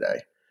businesses today,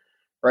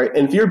 right?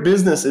 And if your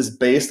business is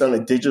based on a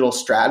digital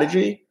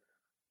strategy,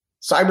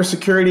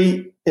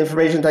 cybersecurity,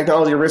 information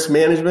technology, risk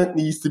management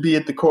needs to be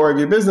at the core of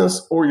your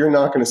business or you're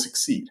not going to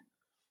succeed,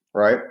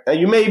 right? Now,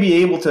 you may be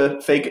able to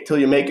fake it till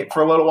you make it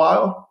for a little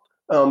while,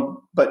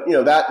 but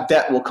that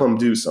debt will come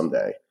due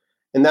someday.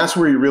 And that's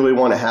where you really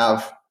want to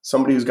have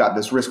somebody who's got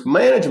this risk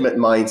management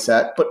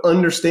mindset, but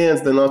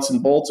understands the nuts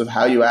and bolts of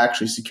how you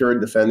actually secure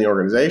and defend the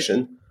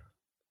organization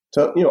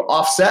to,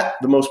 offset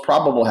the most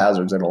probable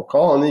hazards that it'll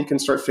call. And then you can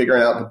start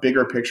figuring out the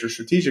bigger picture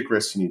strategigic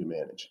risks you need to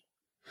manage.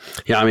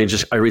 Yeah.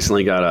 I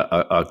recently got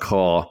a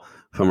call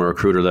from a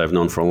recruiter that I've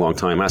known for a long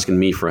time asking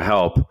me for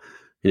help,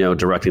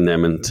 directing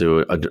them into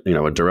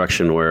a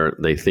direction where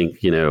they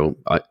think,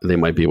 they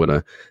might be able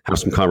to have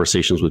some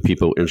conversations with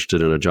people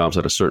interested in jobs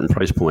at a certain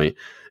price point.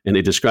 And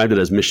they described it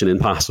as mission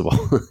impossible.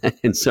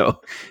 And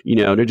so,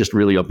 they're just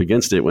really up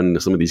against it when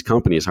some of these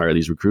companies hire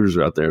these recruiters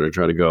out there to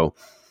try to go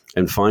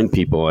and find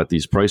people at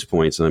these price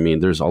points.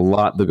 And there's a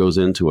lot that goes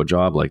into a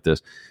job like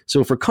this.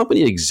 So for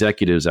company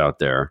executives out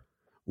there,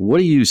 what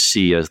do you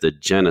see as the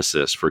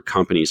genesis for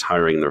companies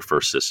hiring their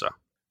first CISO?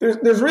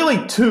 There's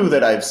really two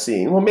that I've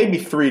seen. Well, maybe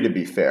three to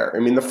be fair.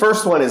 The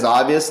first one is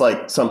obvious,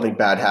 like something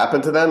bad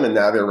happened to them and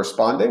now they're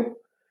responding,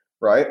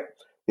 right?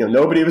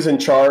 Nobody was in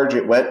charge.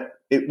 It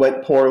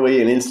went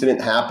poorly, an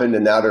incident happened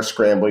and now they're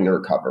scrambling to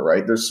recover,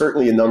 right? There's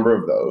certainly a number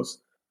of those.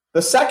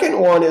 The second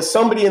one is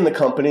somebody in the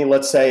company,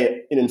 let's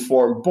say an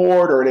informed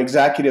board or an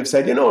executive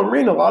said, I'm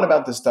reading a lot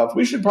about this stuff.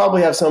 We should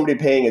probably have somebody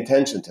paying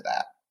attention to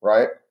that,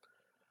 right?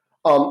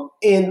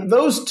 And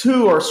those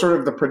two are sort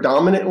of the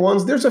predominant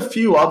ones. There's a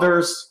few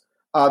others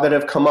that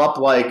have come up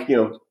like,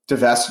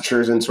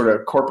 divestitures and sort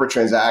of corporate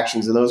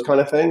transactions and those kind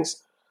of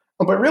things.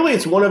 But really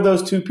it's one of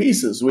those two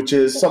pieces, which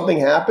is something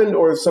happened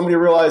or somebody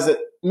realized that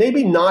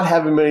maybe not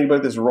having anybody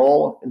at this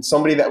role and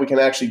somebody that we can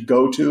actually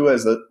go to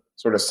as a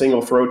sort of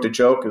single throat to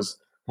choke is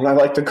what I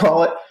like to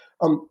call it,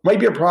 might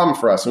be a problem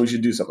for us and we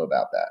should do something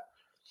about that.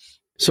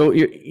 So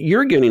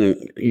you're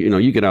getting,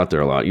 you get out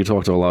there a lot. You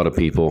talk to a lot of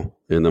people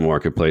in the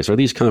marketplace. Are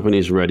these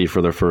companies ready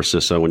for their first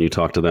CISO when you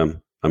talk to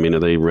them? Are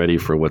they ready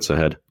for what's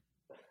ahead?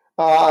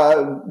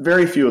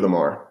 Very few of them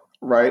are,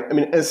 right?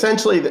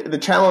 Essentially the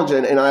challenge,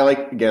 and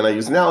I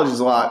use analogies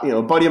a lot.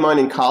 A buddy of mine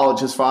in college,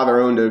 his father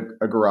owned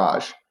a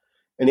garage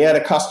and he had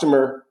a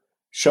customer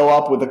show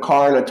up with a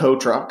car and a tow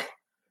truck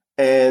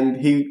and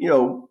he,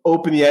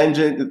 opened the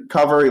engine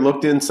cover. He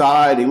looked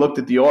inside, he looked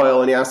at the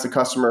oil and he asked the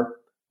customer,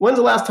 when's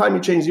the last time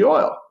you changed the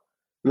oil?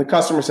 And the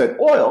customer said,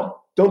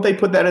 oil? Don't they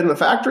put that in the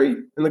factory?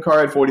 And the car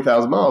had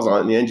 40,000 miles on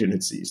it and the engine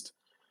had seized,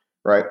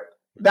 right?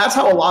 That's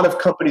how a lot of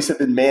companies have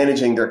been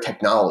managing their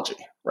technology,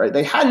 right?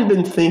 They hadn't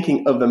been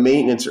thinking of the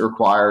maintenance it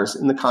requires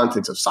in the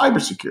context of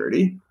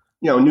cybersecurity,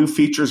 new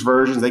features,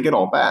 versions, they get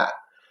all that.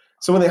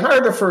 So when they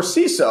hire their first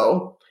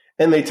CISO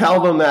and they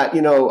tell them that,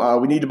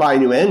 we need to buy a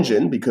new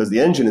engine because the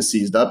engine is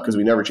seized up because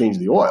we never changed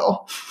the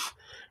oil,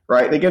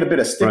 right? They get a bit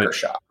of sticker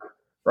shock,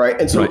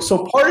 right? And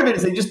so part of it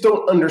is they just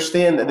don't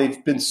understand that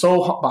they've been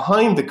so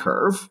behind the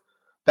curve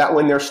that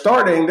when they're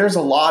starting, there's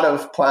a lot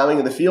of plowing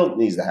in the field that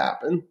needs to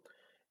happen.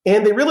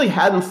 And they really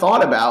hadn't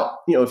thought about,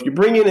 if you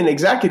bring in an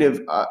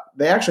executive,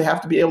 they actually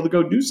have to be able to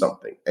go do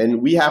something.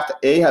 And we have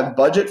to, have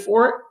budget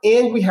for it,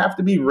 and we have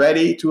to be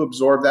ready to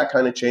absorb that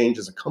kind of change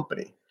as a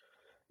company.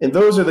 And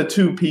those are the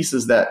two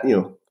pieces that,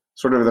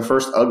 sort of the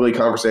first ugly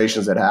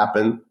conversations that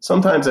happen.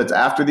 Sometimes it's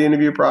after the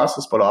interview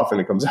process, but often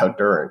it comes out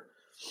during.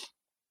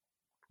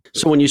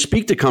 So when you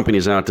speak to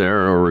companies out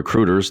there or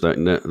recruiters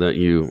that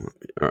you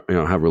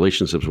have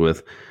relationships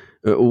with,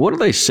 what are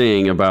they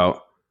saying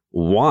about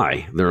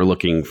why they're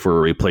looking for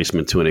a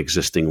replacement to an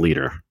existing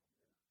leader?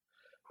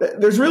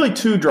 There's really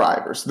two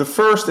drivers. The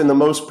first and the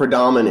most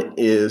predominant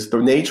is the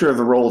nature of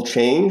the role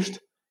changed,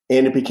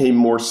 and it became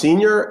more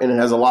senior, and it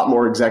has a lot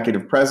more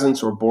executive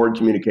presence or board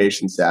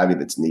communication savvy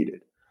that's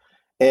needed.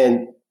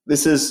 And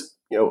this is,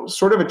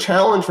 sort of a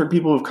challenge for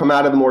people who've come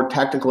out of the more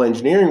technical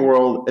engineering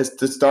world, is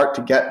to start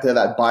to get to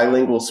that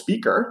bilingual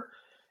speaker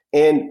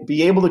and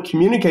be able to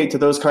communicate to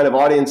those kind of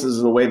audiences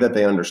in a way that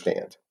they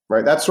understand,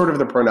 right? That's sort of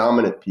the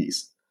predominant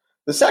piece.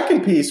 The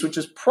second piece, which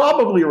is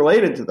probably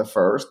related to the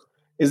first,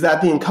 is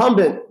that the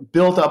incumbent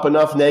built up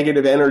enough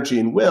negative energy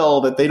and will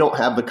that they don't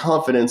have the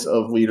confidence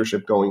of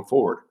leadership going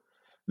forward.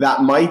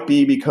 That might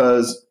be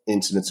because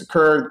incidents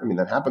occurred. I mean,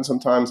 that happens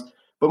sometimes.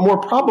 But more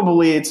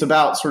probably, it's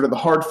about sort of the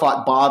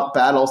hard-fought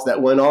battles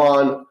that went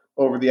on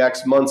over the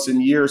X months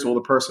and years while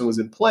the person was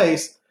in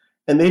place,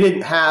 and they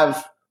didn't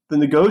have the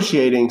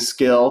negotiating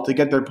skill to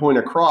get their point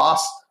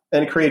across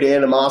and create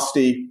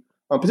animosity,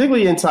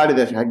 particularly inside of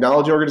the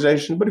technology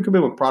organization, but it could be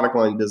with product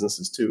line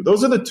businesses too.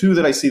 Those are the two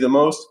that I see the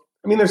most.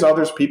 I mean, there's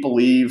others, people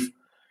leave,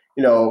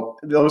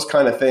 those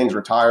kind of things,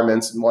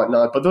 retirements and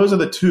whatnot, but those are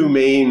the two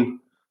main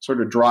sort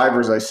of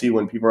drivers I see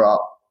when people are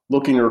out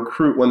looking to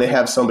recruit when they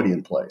have somebody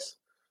in place.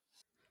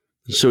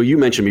 So you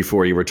mentioned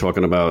before, you were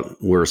talking about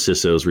where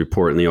CISOs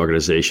report in the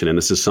organization. And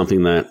this is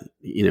something that,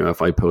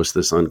 if I post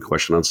this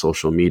question on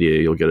social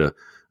media, you'll get a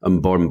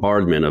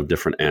bombardment of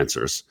different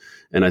answers.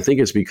 And I think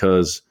it's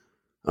because,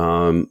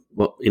 not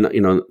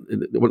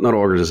all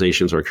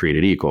organizations are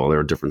created equal. There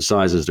are different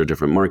sizes, there are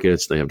different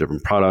markets, they have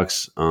different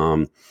products,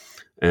 and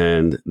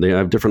they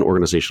have different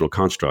organizational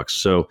constructs.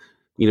 So,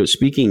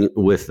 speaking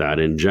with that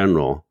in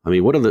general, I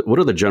mean, what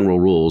are the general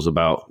rules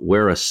about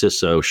where a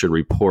CISO should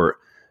report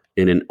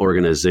in an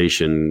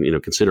organization,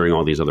 considering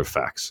all these other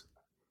facts?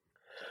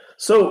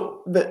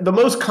 So the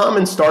most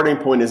common starting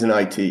point is in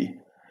IT.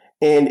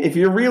 And if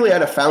you're really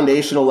at a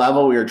foundational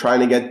level where you're trying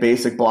to get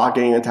basic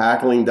blocking and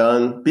tackling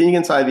done, being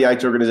inside the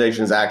IT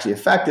organization is actually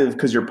effective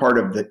because you're part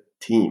of the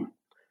team,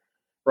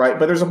 right?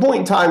 But there's a point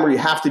in time where you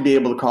have to be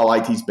able to call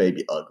IT's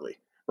baby ugly,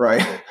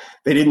 right?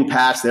 They didn't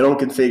patch, they don't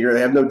configure,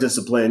 they have no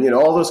discipline,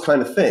 all those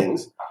kind of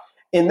things.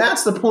 And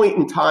that's the point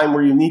in time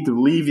where you need to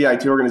leave the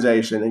IT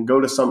organization and go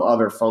to some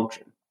other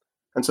function.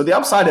 And so the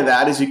upside of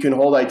that is you can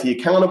hold IT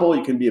accountable,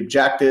 you can be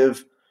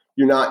objective,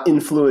 you're not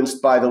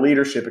influenced by the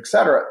leadership, et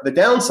cetera. The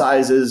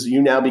downside is you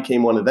now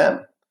became one of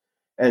them.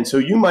 And so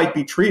you might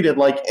be treated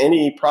like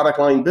any product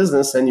line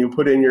business, and you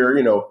put in your,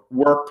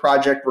 work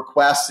project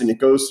requests and it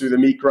goes through the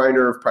meat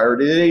grinder of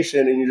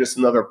prioritization, and you're just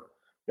another,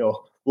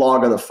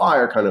 log on the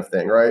fire kind of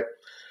thing, right?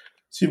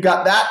 So you've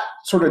got that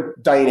sort of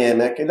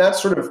dynamic, and that's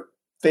sort of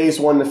phase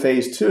 1 to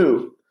phase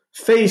 2.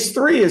 Phase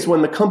 3 is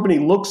when the company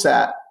looks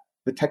at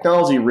the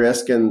technology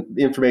risk and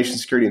the information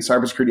security and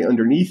cybersecurity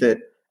underneath it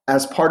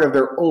as part of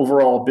their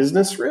overall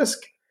business risk.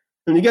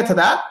 When you get to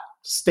that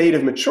state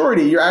of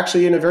maturity, you're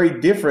actually in a very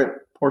different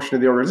portion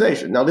of the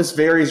organization. Now, this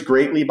varies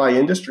greatly by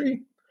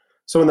industry.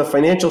 So in the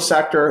financial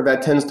sector,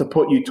 that tends to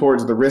put you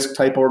towards the risk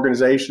type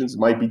organizations. It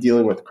might be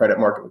dealing with credit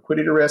market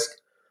liquidity risk.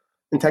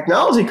 In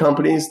technology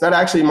companies, that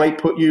actually might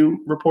put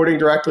you reporting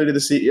directly to the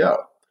CEO.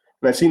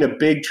 And I've seen a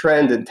big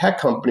trend in tech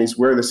companies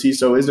where the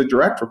CISO is a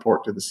direct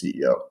report to the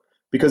CEO,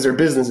 because their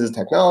business is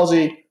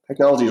technology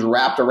is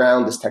wrapped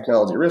around this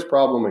technology risk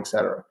problem, et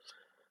cetera.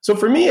 So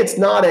for me, it's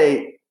not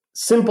a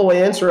simple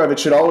answer of it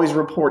should always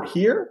report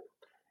here.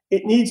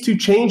 It needs to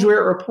change where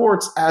it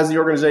reports as the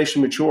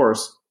organization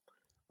matures.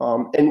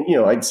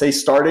 I'd say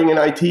starting in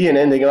IT and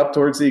ending up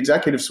towards the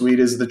executive suite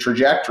is the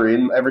trajectory,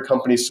 and every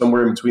company is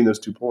somewhere in between those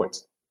 2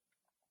 points.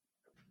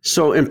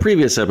 So in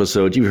previous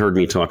episodes, you've heard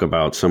me talk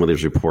about some of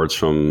these reports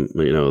from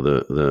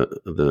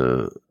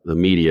the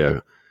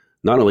media,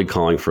 not only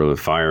calling for the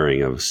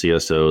firing of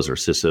CSOs or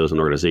CISOs and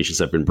organizations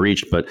that have been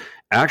breached, but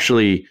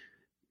actually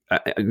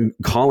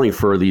calling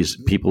for these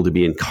people to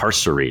be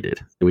incarcerated,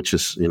 which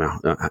is,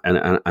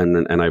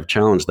 and I've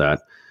challenged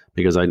that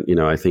because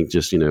I think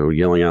just,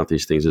 yelling out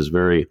these things is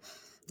very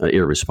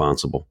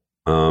irresponsible.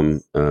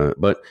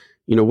 But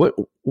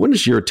what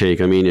is your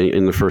take? I mean,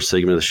 in the first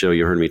segment of the show,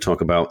 you heard me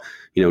talk about,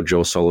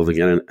 Joe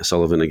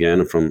Sullivan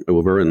again from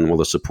Uber and all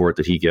the support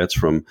that he gets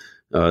from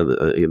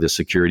the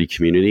security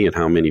community and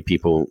how many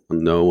people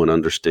know and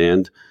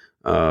understand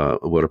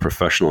what a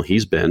professional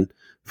he's been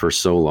for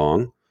so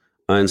long.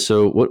 And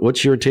so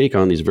what's your take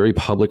on these very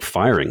public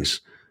firings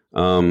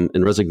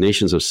and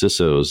resignations of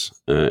CISOs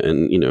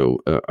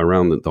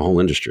around the whole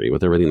industry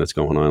with everything that's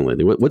going on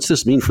lately. What's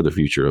this mean for the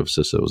future of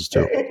CISOs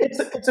too?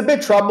 It's a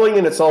bit troubling,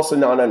 and it's also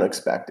not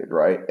unexpected,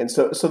 right? And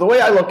so the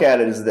way I look at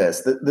it is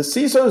this. The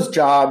CISO's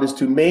job is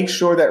to make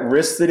sure that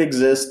risks that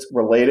exist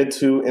related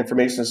to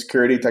information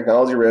security,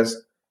 technology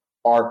risks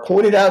are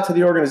pointed out to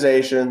the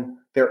organization,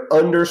 they're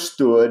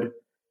understood,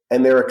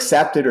 and they're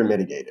accepted or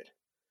mitigated.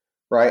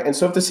 Right. And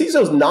so if the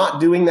CISO is not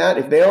doing that,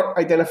 if they aren't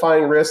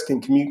identifying risk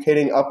and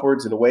communicating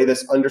upwards in a way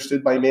that's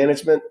understood by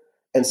management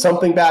and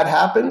something bad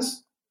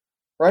happens,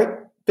 right,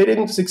 they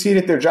didn't succeed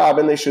at their job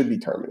and they should be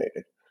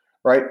terminated.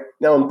 Right.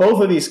 Now, in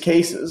both of these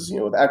cases,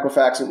 with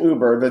Equifax and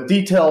Uber, the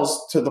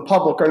details to the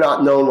public are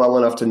not known well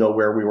enough to know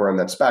where we were on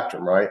that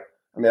spectrum. Right.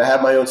 I mean, I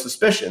have my own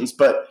suspicions,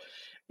 but,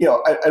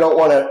 I don't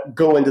want to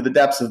go into the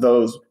depths of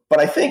those.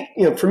 But I think,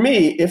 for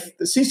me, if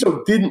the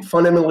CISO didn't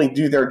fundamentally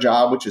do their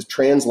job, which is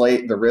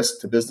translate the risk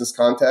to business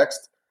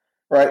context,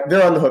 right,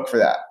 they're on the hook for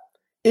that.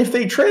 If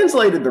they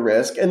translated the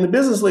risk and the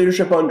business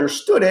leadership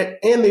understood it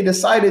and they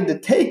decided to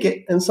take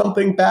it and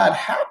something bad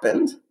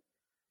happened,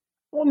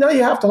 well, now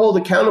you have to hold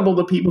accountable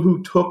the people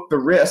who took the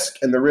risk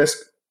and the risk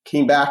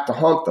came back to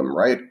haunt them,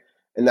 right?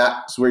 And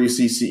that's where you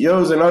see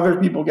CEOs and other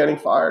people getting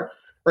fired,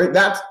 right?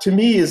 That, to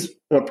me, is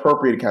an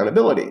appropriate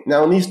accountability.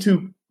 Now, in these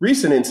two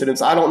recent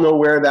incidents, I don't know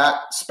where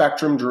that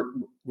spectrum,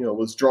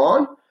 was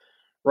drawn,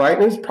 right?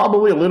 And it's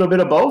probably a little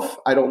bit of both.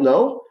 I don't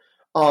know.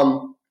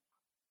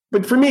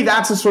 But for me,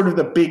 that's a sort of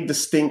the big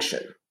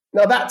distinction.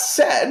 Now, that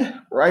said,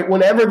 right,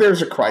 whenever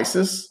there's a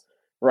crisis,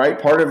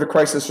 right, part of the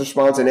crisis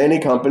response in any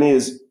company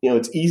is,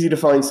 it's easy to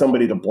find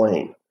somebody to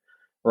blame,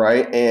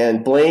 right?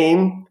 And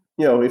blame,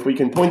 if we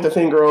can point the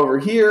finger over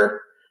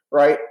here,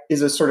 right,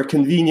 is a sort of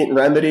convenient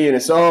remedy. And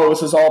it's,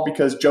 this is all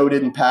because Joe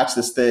didn't patch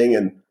this thing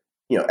and,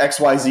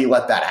 XYZ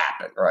let that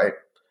happen, right?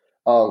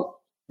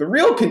 The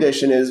real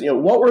condition is,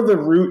 what were the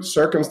root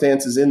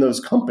circumstances in those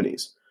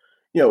companies?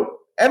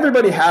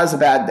 Everybody has a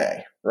bad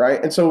day,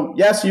 right? And so,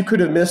 yes, you could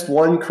have missed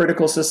one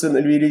critical system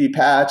that needed to be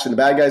patched and the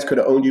bad guys could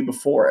have owned you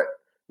before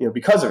it,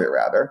 because of it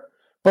rather.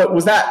 But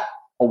was that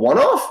a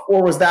one-off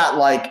or was that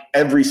like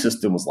every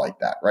system was like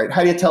that, right?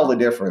 How do you tell the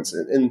difference?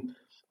 And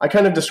I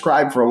kind of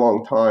described for a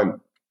long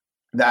time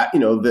that,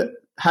 that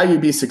how you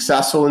be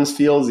successful in this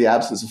field is the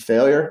absence of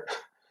failure.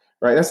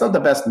 Right? That's not the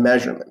best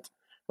measurement,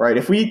 right?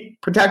 If we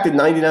protected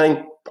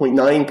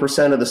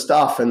 99.9% of the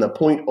stuff and the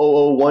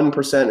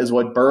 0.001% is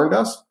what burned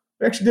us,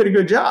 we actually did a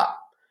good job,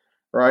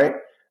 right?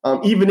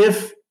 Even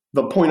if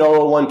the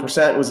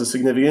 0.001% was a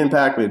significant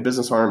impact, we had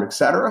business harm, et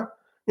cetera,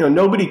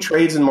 nobody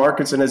trades in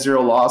markets and has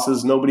zero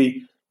losses.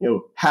 Nobody,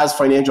 has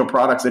financial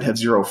products that have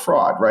zero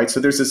fraud, right? So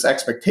there's this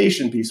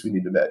expectation piece we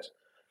need to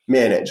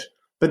manage.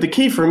 But the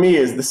key for me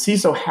is the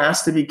CISO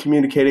has to be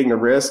communicating the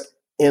risk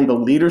and the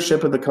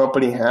leadership of the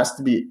company has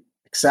to be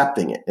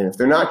accepting it. And if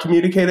they're not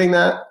communicating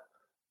that,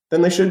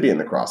 then they should be in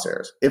the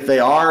crosshairs. If they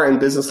are and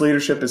business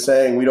leadership is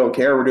saying, we don't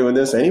care, we're doing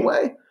this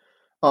anyway,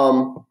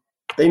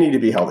 they need to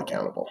be held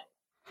accountable.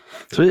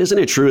 So isn't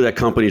it true that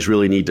companies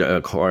really need to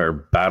acquire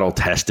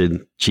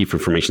battle-tested chief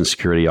information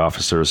security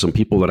officers, some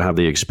people that have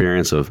the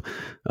experience of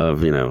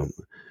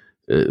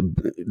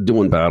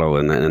doing battle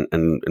and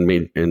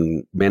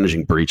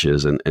managing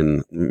breaches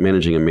and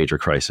managing a major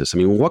crisis? I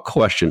mean, what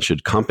questions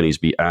should companies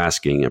be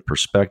asking a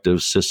prospective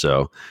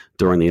CISO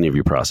during the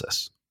interview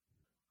process?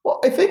 Well,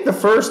 I think the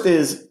first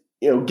is,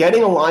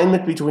 getting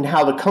alignment between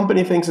how the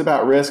company thinks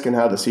about risk and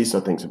how the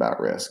CISO thinks about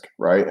risk,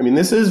 right? I mean,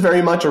 this is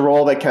very much a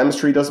role that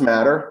chemistry does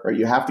matter, right?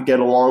 You have to get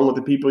along with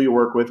the people you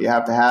work with. You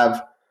have to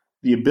have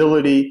the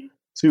ability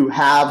to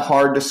have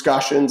hard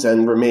discussions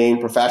and remain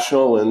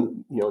professional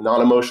and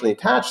not emotionally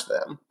attached to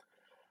them.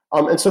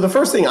 And so the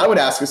first thing I would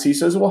ask a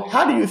CISO is, well,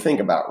 how do you think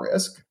about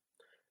risk?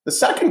 The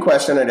second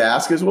question I'd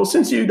ask is, well,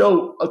 since you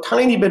know a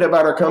tiny bit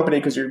about our company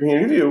because you're being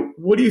interviewed,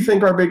 what do you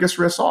think our biggest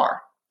risks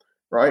are,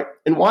 right?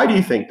 And why do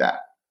you think that?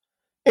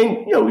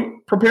 And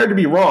prepared to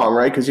be wrong,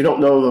 right? Because you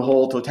don't know the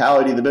whole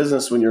totality of the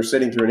business when you're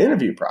sitting through an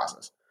interview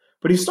process.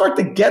 But you start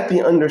to get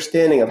the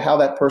understanding of how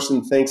that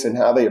person thinks and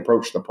how they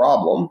approach the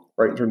problem,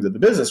 right, in terms of the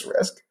business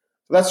risk.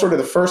 So that's sort of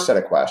the first set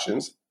of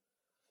questions.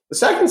 The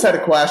second set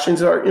of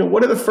questions are,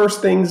 what are the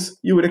first things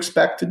you would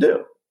expect to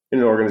do in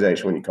an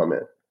organization when you come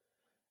in?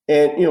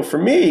 And, for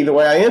me, the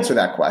way I answer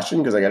that question,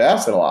 because I get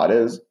asked it a lot,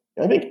 is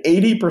I think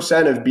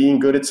 80% of being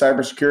good at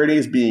cybersecurity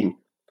is being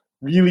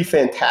really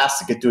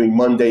fantastic at doing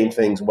mundane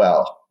things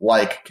well,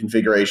 like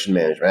configuration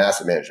management,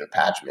 asset management,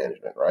 patch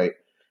management, right?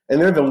 And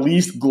they're the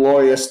least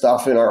glorious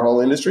stuff in our whole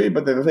industry,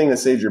 but they're the thing that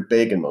saves your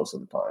bacon most of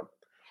the time.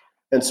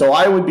 And so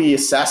I would be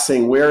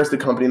assessing where is the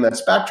company in that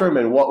spectrum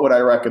and what would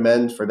I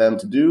recommend for them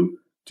to do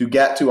to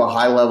get to a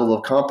high level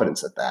of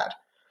competence at that.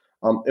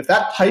 If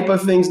that type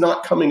of thing's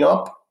not coming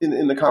up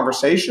in the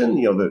conversation,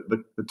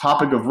 the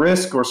topic of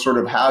risk or sort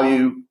of how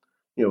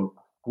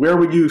where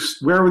would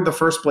the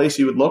first place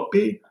you would look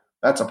be?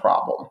 That's a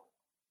problem.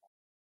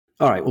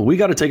 All right. Well, we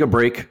got to take a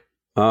break.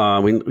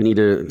 We need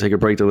to take a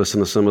break to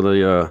listen to some of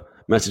the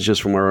messages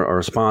from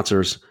our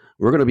sponsors.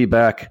 We're going to be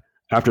back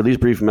after these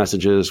brief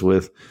messages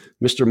with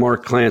Mr.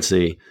 Mark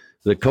Clancy,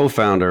 the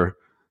co-founder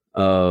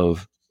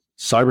of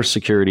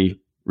cybersecurity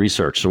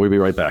research. So we'll be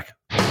right back.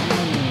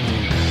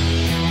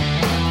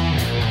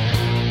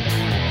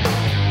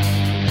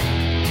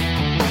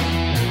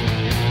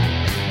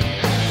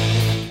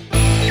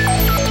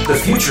 The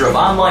future of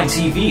online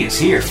TV is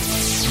here.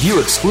 View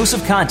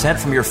exclusive content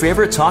from your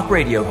favorite talk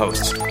radio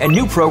hosts and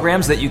new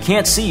programs that you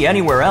can't see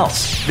anywhere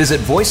else. Visit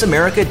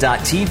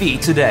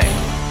voiceamerica.tv today.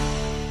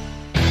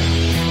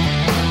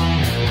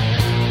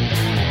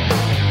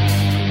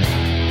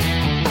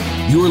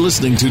 You're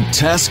listening to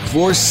Task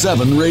Force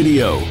 7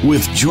 Radio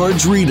with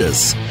George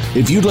Ritas.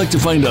 If you'd like to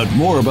find out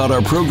more about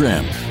our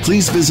program,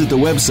 please visit the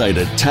website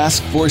at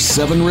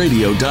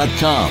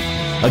taskforce7radio.com.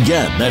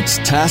 Again, that's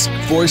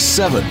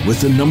taskforce7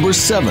 with the number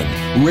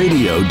 7,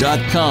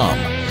 radio.com.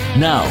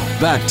 Now,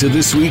 back to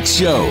this week's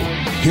show.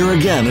 Here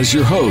again is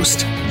your host,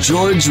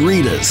 George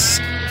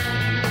Ritas.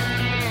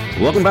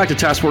 Welcome back to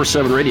Task Force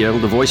 7 Radio,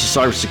 the voice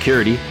of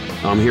cybersecurity.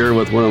 I'm here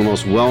with one of the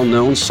most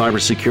well-known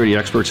cybersecurity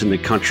experts in the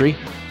country,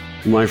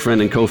 my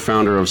friend and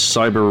co-founder of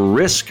Cyber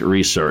Risk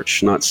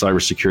Research, not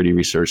cybersecurity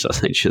research,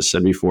 as I just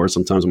said before.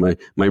 Sometimes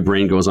my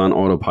brain goes on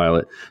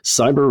autopilot.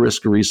 Cyber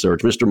Risk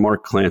Research, Mr.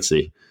 Mark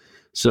Clancy.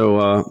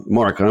 So,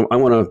 Mark, I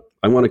want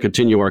to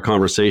continue our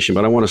conversation,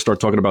 but I want to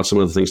start talking about some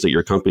of the things that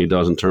your company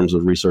does in terms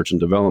of research and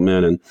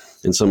development,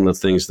 and some of the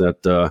things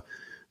that are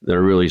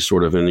really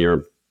sort of in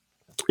your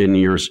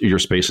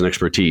space and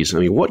expertise. I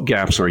mean, what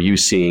gaps are you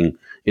seeing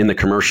in the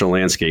commercial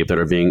landscape that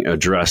are being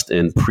addressed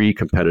in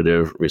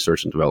pre-competitive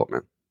research and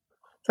development?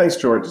 Thanks,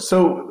 George.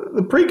 So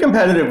the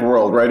pre-competitive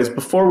world, right, is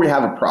before we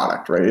have a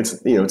product, right?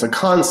 It's a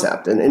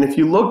concept. And if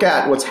you look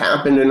at what's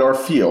happened in our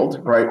field,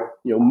 right,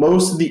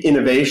 most of the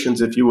innovations,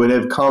 if you would,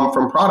 have come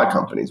from product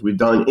companies. We've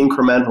done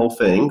incremental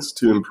things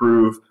to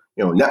improve,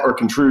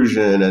 network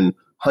intrusion and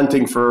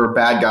hunting for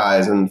bad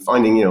guys and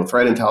finding,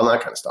 threat intel and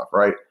that kind of stuff,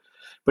 right?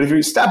 But if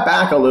you step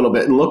back a little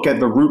bit and look at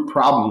the root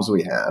problems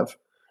we have,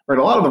 right,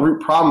 a lot of the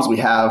root problems we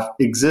have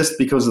exist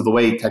because of the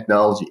way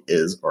technology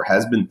is or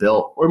has been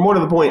built, or more to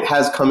the point,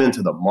 has come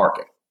into the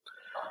market.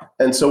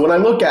 And so when I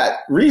look at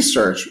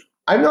research,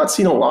 I've not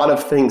seen a lot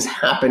of things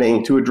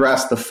happening to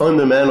address the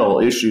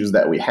fundamental issues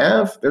that we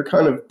have. They're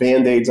kind of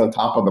Band-Aids on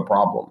top of the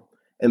problem.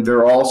 And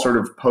they're all sort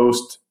of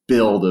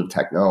post-build of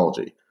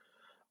technology.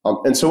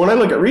 And so when I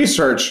look at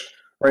research,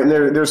 right, and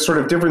there's sort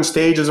of different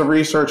stages of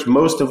research.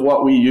 Most of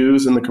what we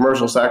use in the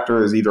commercial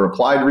sector is either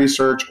applied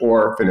research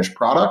or finished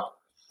product.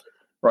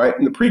 Right?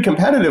 In the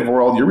pre-competitive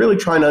world, you're really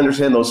trying to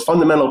understand those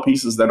fundamental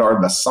pieces that are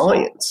the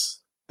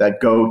science that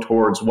go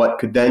towards what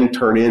could then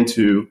turn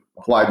into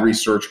applied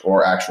research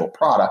or actual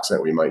products that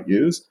we might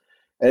use.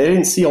 And I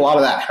didn't see a lot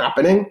of that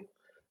happening.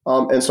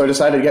 And so I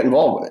decided to get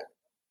involved with it.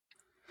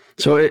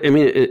 So, I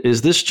mean,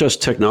 is this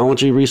just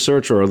technology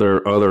research, or are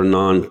there other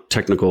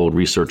non-technical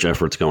research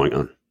efforts going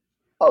on?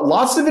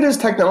 Lots of it is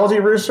technology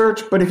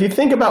research. But if you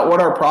think about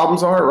what our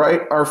problems are,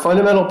 right, our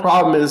fundamental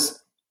problem is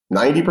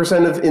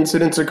 90% of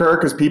incidents occur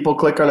because people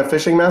click on a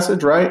phishing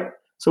message, right?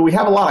 So we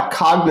have a lot of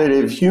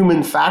cognitive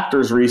human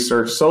factors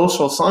research,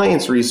 social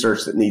science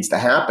research that needs to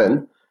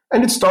happen.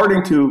 And it's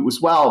starting to as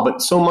well,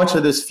 but so much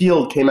of this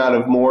field came out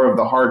of more of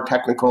the hard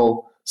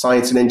technical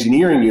science and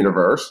engineering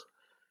universe,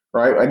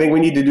 right? I think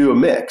we need to do a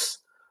mix.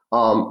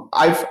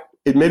 I've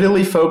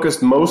admittedly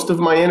focused most of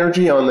my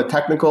energy on the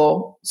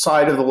technical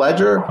side of the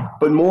ledger,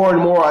 but more and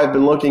more I've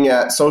been looking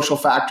at social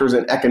factors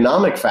and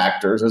economic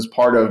factors as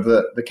part of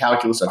the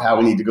calculus of how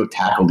we need to go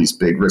tackle these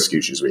big risk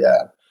issues we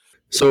have.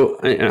 So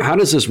how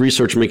does this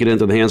research make it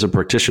into the hands of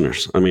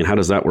practitioners? I mean, how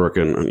does that work?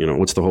 And,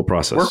 what's the whole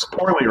process? It works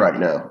poorly right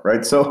now,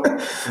 right? So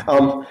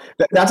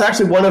that's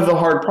actually one of the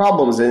hard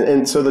problems.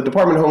 And so the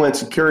Department of Homeland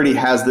Security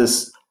has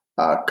this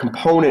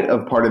component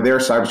of part of their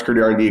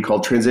cybersecurity R&D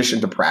called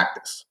transition to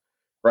practice.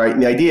 Right.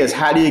 And the idea is,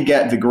 how do you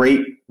get the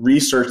great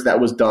research that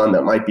was done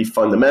that might be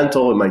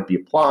fundamental, it might be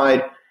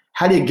applied?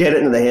 How do you get it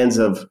into the hands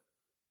of,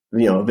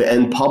 the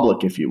end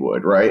public, if you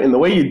would, right? And the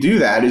way you do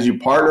that is you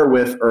partner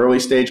with early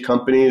stage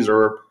companies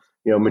or,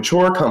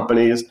 mature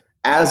companies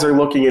as they're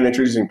looking at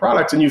introducing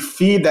products, and you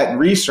feed that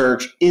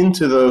research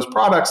into those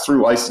products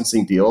through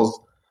licensing deals,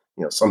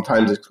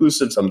 sometimes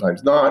exclusive,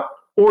 sometimes not,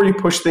 or you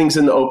push things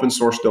into open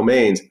source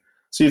domains.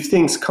 So if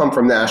things come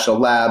from national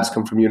labs,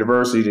 come from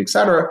universities, et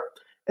cetera,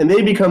 and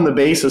they become the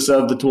basis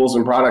of the tools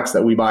and products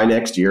that we buy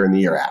next year and the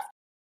year after.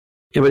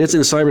 Yeah, but it's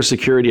in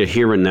cybersecurity a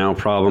here and now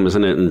problem,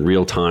 isn't it, in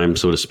real time,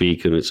 so to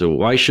speak? And so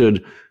why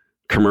should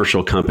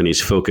commercial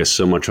companies focus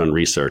so much on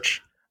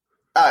research?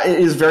 It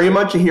is very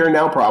much a here and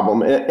now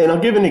problem. And I'll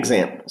give an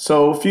example.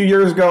 So a few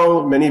years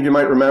ago, many of you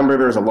might remember,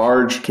 there was a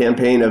large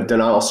campaign of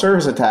denial of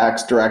service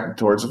attacks directed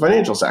towards the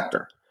financial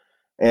sector.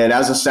 And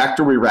as a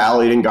sector, we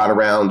rallied and got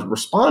around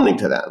responding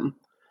to them.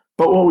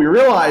 But what we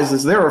realized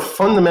is there are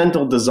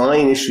fundamental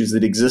design issues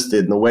that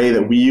existed in the way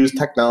that we use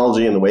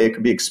technology and the way it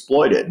could be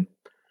exploited,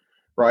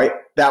 right?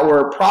 That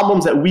were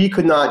problems that we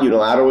could not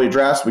unilaterally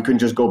address. We couldn't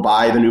just go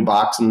buy the new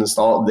box and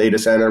install it in the data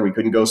center. We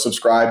couldn't go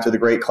subscribe to the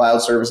great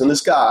cloud service in the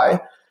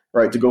sky,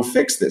 right, to go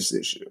fix this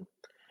issue.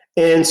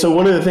 And so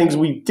one of the things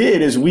we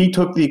did is we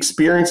took the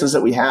experiences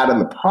that we had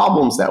and the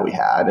problems that we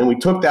had, and we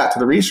took that to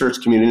the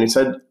research community and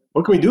said,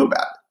 What can we do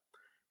about it?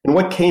 And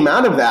what came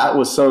out of that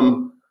was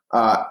some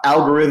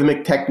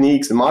algorithmic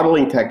techniques and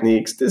modeling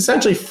techniques to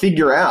essentially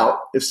figure out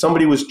if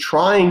somebody was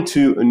trying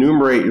to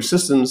enumerate your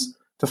systems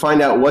to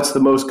find out what's the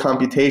most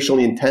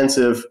computationally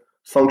intensive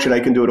function I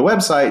can do at a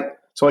website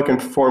so I can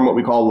perform what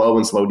we call low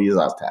and slow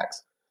DDoS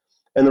attacks.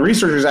 And the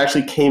researchers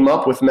actually came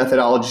up with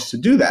methodologies to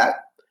do that.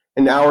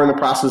 And now we're in the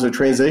process of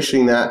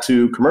transitioning that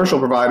to commercial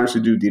providers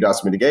who do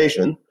DDoS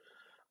mitigation.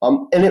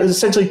 And it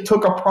essentially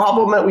took a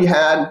problem that we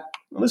had.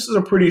 This is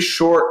a pretty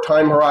short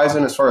time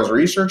horizon as far as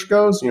research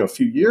goes, a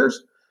few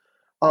years.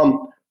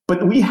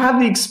 But we have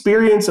the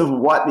experience of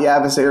what the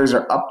adversaries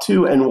are up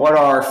to and what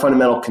are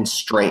fundamental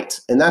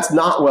constraints. And that's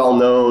not well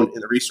known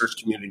in the research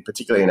community,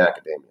 particularly in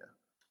academia.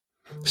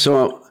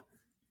 So,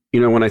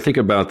 when I think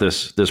about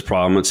this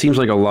problem, it seems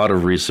like a lot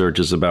of research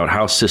is about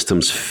how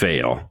systems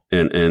fail.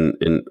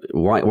 And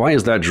why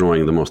is that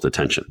drawing the most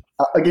attention?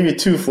 I'll give you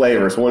two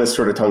flavors. One is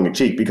sort of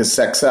tongue-in-cheek because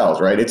sex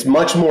sells, right? It's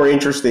much more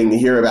interesting to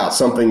hear about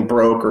something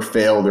broke or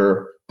failed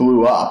or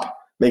blew up.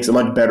 Makes a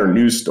much better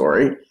news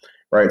story,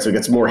 right? So it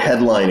gets more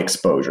headline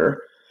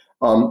exposure.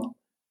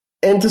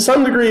 And to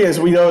some degree, as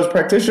we know as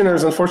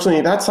practitioners,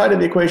 unfortunately, that side of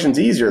the equation is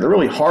easier. The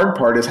really hard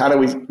part is how do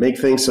we make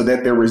things so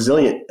that they're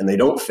resilient and they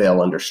don't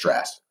fail under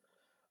stress.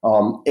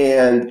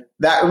 And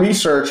that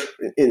research,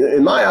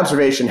 in my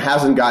observation,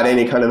 hasn't got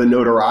any kind of a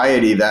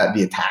notoriety that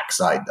the attack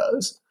side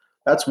does.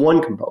 That's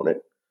one component.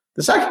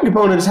 The second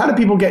component is how do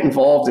people get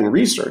involved in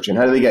research and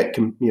how do they get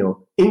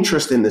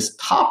interest in this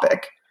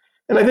topic?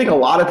 And I think a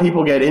lot of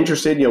people get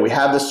interested. We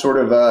have this sort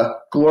of a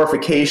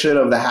glorification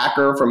of the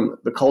hacker from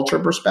the culture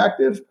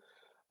perspective.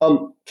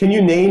 Can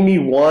you name me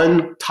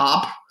one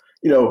top,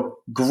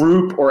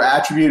 group or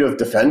attribute of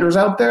defenders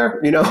out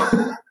there?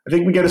 I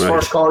think we get as far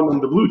as calling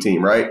them the blue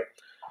team, right?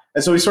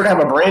 And so we sort of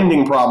have a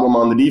branding problem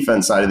on the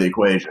defense side of the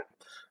equation.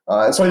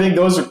 And so I think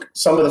those are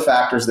some of the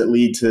factors that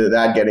lead to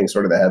that getting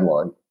sort of the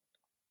headline.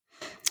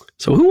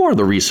 So who are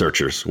the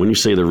researchers? When you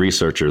say the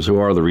researchers, who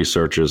are the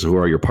researchers? Who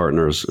are your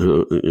partners?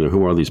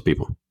 Who are these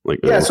people?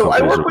 So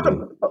I work with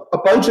a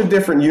bunch of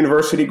different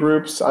university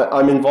groups.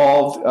 I'm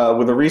involved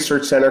with a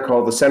research center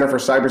called the Center for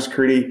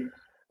Cybersecurity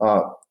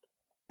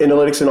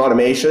Analytics and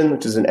Automation,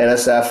 which is an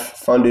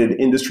NSF-funded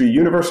industry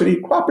university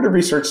cooperative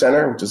research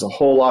center, which is a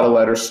whole lot of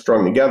letters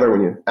strung together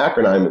when you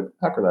acronym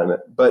it.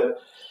 But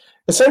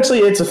essentially,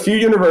 it's a few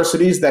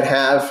universities that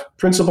have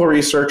principal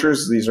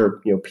researchers. These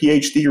are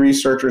PhD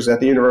researchers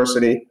at the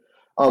university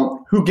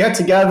who get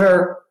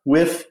together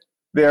with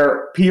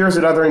their peers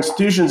at other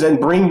institutions and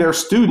bring their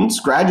students,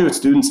 graduate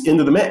students,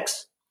 into the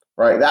mix.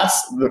 Right?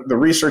 That's the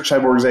research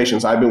type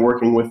organizations I've been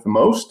working with the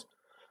most.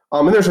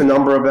 And there's a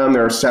number of them.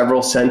 There are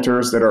several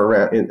centers that are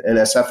around in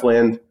NSF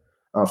land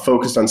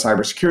focused on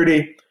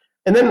cybersecurity.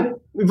 And then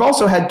we've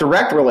also had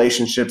direct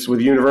relationships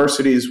with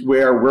universities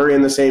where we're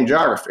in the same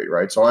geography,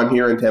 right? So I'm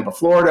here in Tampa,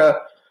 Florida,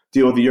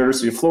 deal with the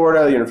University of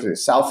Florida, the University of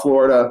South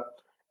Florida,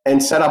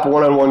 and set up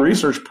one-on-one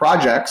research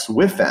projects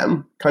with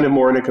them, kind of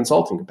more in a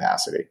consulting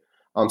capacity.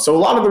 So a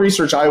lot of the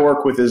research I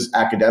work with is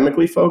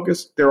academically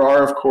focused. There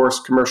are, of course,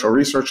 commercial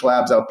research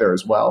labs out there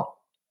as well.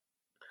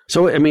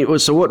 So,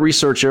 so what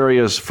research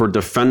areas for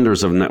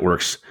defenders of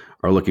networks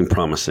are looking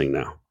promising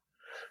now?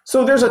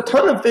 So there's a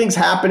ton of things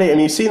happening,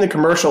 and you've seen the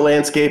commercial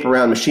landscape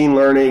around machine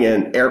learning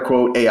and air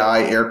quote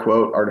AI, air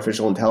quote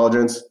artificial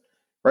intelligence,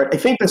 right? I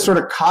think the sort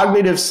of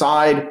cognitive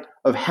side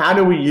of how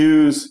do we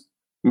use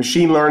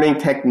machine learning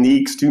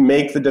techniques to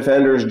make the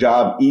defender's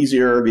job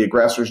easier, the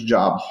aggressor's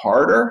job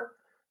harder,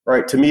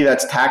 right? To me,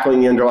 that's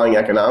tackling the underlying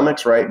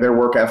economics, right? Their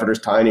work effort is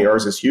tiny,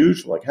 ours is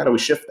huge. Like, how do we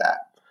shift that?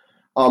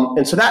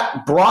 And so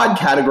that broad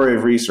category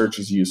of research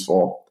is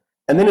useful.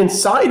 And then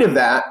inside of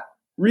that,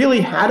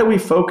 really, how do we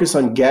focus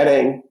on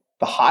getting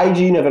the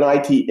hygiene of an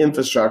IT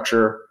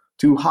infrastructure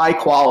to high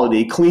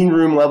quality, clean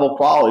room level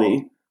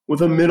quality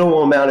with a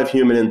minimal amount of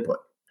human input,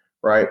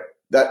 right?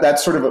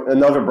 That's sort of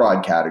another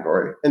broad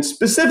category. And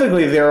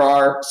specifically, there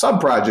are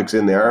sub-projects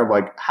in there,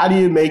 like how do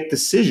you make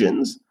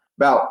decisions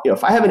about,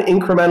 if I have an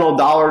incremental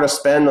dollar to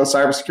spend on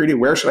cybersecurity,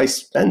 where should I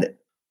spend it?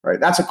 Right?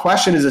 That's a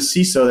question as a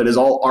CISO that is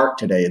all art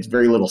today. It's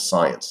very little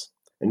science.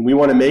 And we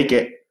want to make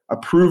it a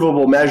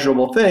provable,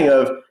 measurable thing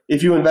of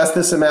if you invest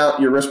this amount,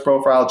 your risk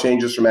profile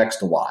changes from X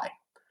to Y.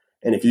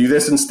 And if you do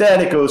this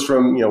instead, it goes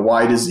from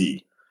Y to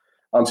Z.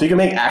 So you can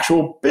make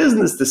actual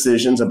business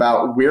decisions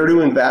about where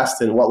to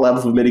invest and what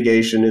level of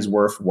mitigation is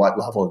worth what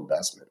level of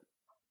investment.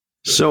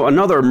 So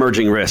another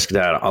emerging risk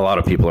that a lot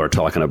of people are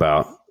talking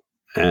about,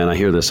 and I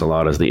hear this a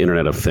lot, is the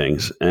Internet of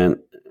Things.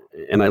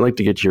 And I'd like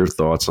to get your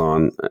thoughts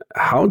on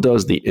how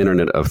does the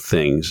Internet of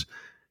Things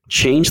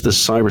change the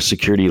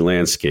cybersecurity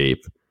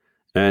landscape,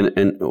 and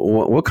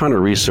what kind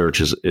of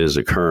research is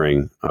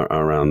occurring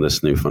around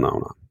this new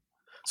phenomenon?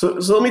 So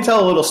let me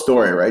tell a little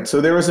story, right? So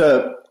there was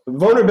a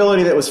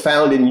vulnerability that was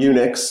found in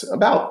Unix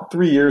about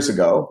 3 years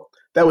ago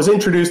that was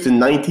introduced in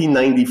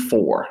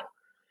 1994,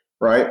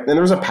 right? And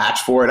there was a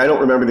patch for it. I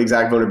don't remember the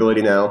exact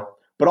vulnerability now,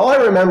 but all I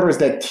remember is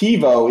that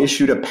TiVo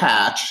issued a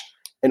patch.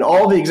 And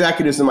all the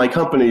executives in my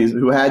companies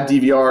who had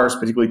DVRs,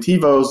 particularly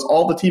TiVos,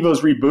 all the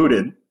TiVos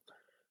rebooted.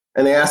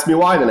 And they asked me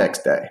why the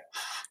next day.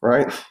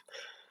 right?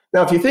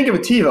 Now, if you think of a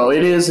TiVo,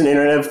 it is an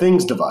Internet of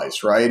Things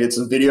device, right? It's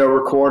a video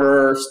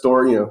recorder,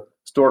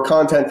 store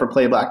content for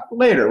playback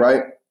later,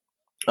 right?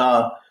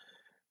 And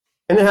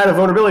it had a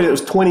vulnerability that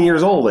was 20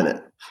 years old in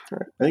it.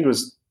 Right? I think it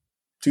was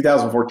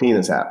 2014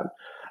 this happened.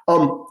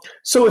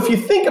 So if you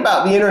think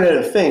about the Internet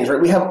of Things, right,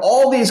 we have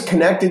all these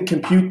connected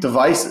compute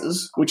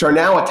devices, which are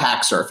now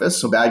attack surface,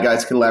 so bad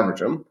guys can leverage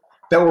them,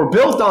 that were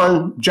built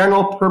on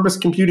general purpose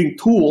computing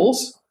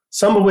tools,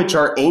 some of which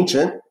are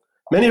ancient,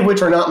 many of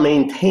which are not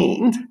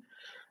maintained,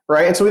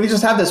 right? And so we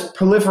just have this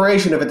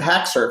proliferation of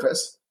attack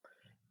surface.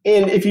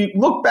 And if you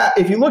look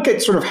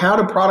at sort of how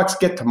do products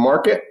get to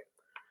market,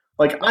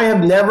 like I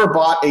have never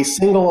bought a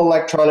single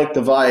electronic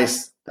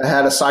device that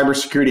had a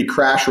cybersecurity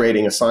crash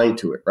rating assigned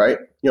to it, right?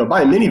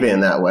 Buy a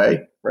minivan that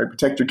way, right?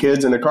 Protect your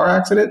kids in a car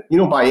accident. You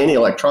don't buy any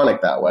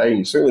electronic that way. And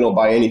you certainly don't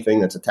buy anything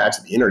that's attached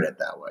to the internet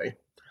that way.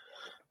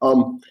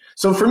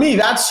 So for me,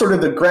 that's sort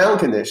of the ground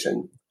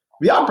condition.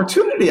 The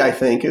opportunity, I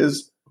think,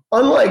 is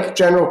unlike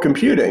general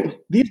computing,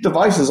 these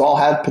devices all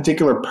have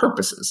particular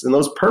purposes, and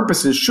those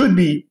purposes should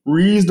be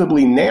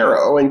reasonably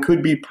narrow and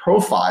could be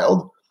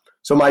profiled.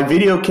 So my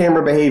video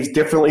camera behaves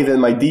differently than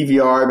my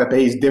DVR, that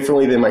behaves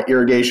differently than my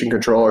irrigation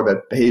controller,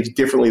 that behaves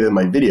differently than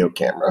my video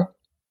camera,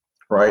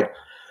 right?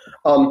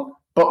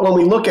 But when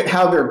we look at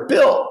how they're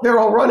built, they're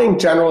all running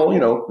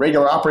general,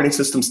 regular operating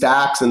system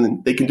stacks,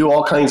 and they can do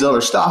all kinds of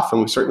other stuff.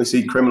 And we've certainly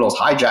seen criminals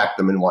hijack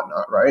them and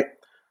whatnot, right?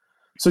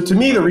 So to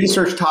me, the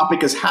research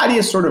topic is how do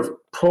you sort of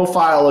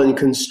profile and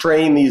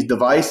constrain these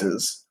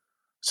devices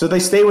so they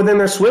stay within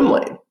their swim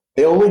lane?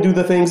 They only do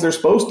the things they're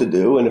supposed to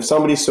do. And if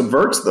somebody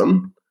subverts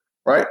them,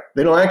 right,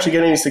 they don't actually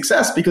get any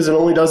success because it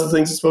only does the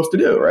things it's supposed to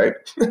do, right?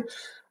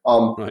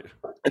 Right.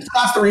 And so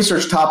that's the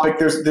research topic.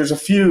 There's a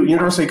few,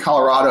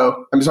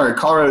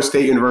 Colorado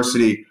State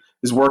University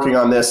is working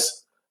on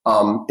this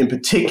in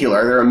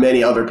particular. There are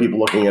many other people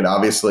looking at it,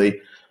 obviously.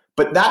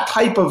 But that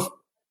type of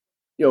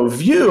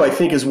view, I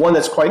think, is one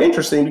that's quite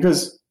interesting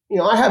because,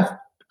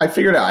 I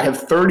figured out I have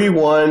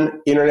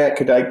 31 internet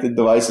connected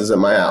devices at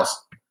my house.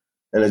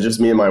 And it's just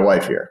me and my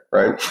wife here,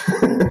 right?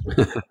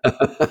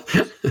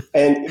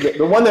 And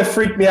the one that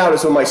freaked me out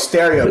is when my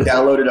stereo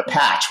downloaded a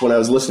patch when I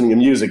was listening to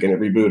music and it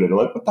rebooted. I'm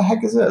like, what the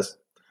heck is this?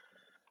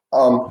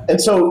 And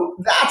so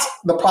that's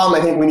the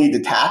problem I think we need to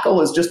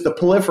tackle is just the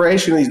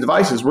proliferation of these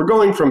devices. We're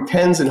going from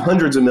tens and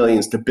hundreds of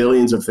millions to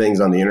billions of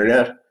things on the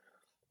internet.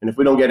 And if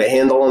we don't get a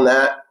handle on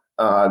that,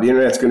 the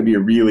internet's going to be a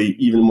really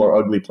even more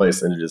ugly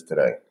place than it is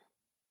today.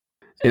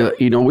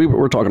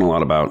 We're talking a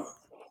lot about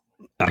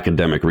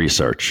academic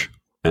research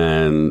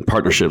and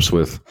partnerships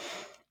with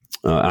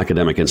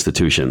academic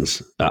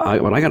institutions.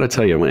 What I got to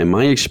tell you, in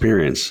my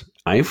experience,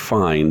 I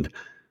find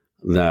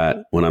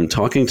that when I'm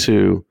talking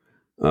to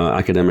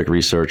academic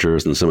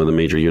researchers and some of the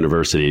major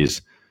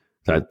universities,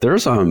 that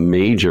there's a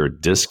major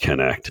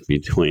disconnect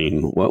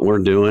between what we're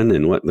doing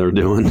and what they're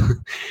doing.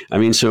 I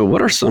mean, so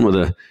what are some of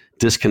the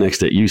disconnects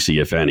that you see,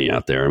 if any,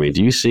 out there? I mean,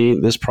 do you see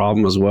this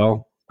problem as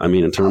well? I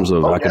mean, in terms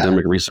of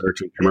academic research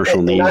and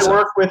commercial needs?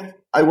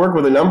 I work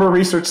with a number of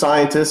research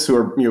scientists who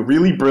are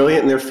really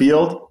brilliant in their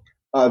field.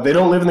 They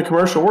don't live in the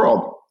commercial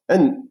world.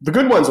 And the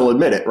good ones will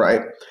admit it,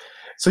 right?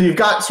 So you've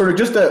got sort of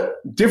just a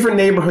different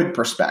neighborhood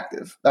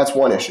perspective. That's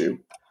one issue.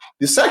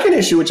 The second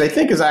issue, which I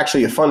think is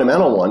actually a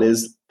fundamental one,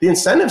 is the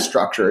incentive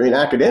structure in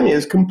academia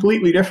is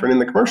completely different in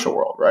the commercial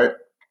world, right?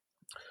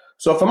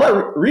 So if I'm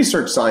a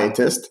research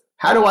scientist,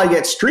 how do I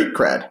get street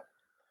cred?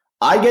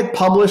 I get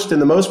published in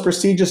the most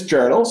prestigious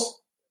journals.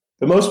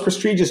 The most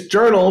prestigious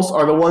journals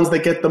are the ones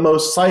that get the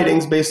most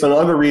sightings based on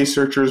other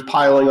researchers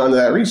piling onto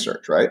that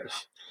research, right?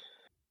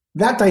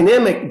 That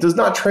dynamic does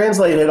not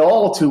translate at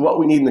all to what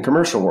we need in the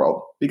commercial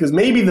world, because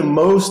maybe the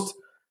most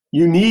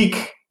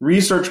unique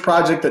research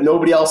project that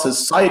nobody else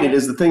has cited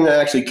is the thing that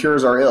actually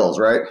cures our ills,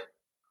 right?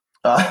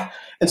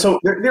 And so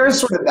there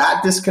is sort of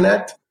that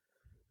disconnect.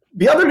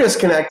 The other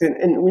disconnect,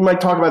 and we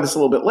might talk about this a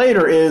little bit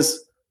later,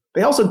 is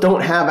they also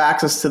don't have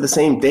access to the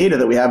same data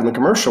that we have in the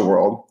commercial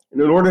world.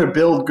 And in order to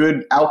build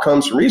good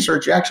outcomes from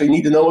research, you actually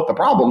need to know what the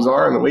problems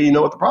are. And the way you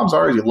know what the problems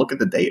are is you look at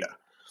the data,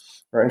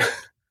 right?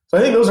 So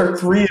I think those are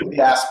three of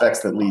the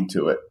aspects that lead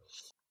to it.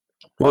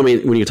 Well, I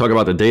mean, when you talk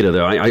about the data,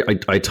 though,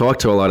 I talk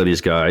to a lot of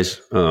these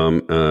guys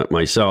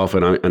myself,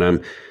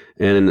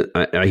 and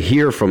I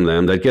hear from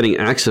them that getting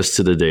access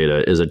to the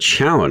data is a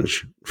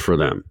challenge for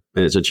them,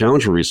 and it's a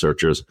challenge for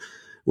researchers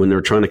when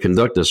they're trying to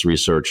conduct this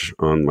research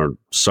on our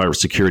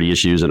cybersecurity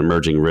issues and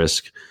emerging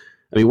risk.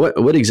 I mean,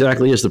 what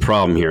exactly is the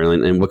problem here,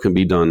 and what can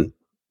be done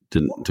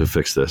to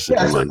fix this?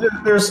 Yeah, so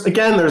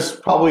there's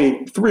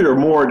probably three or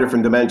more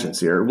different dimensions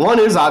here. One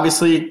is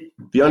obviously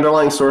the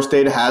underlying source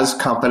data has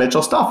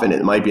confidential stuff in it.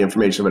 It might be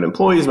information about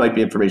employees, might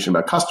be information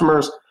about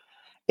customers.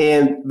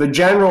 And the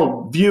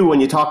general view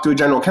when you talk to a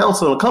general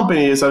counsel in a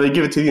company is that they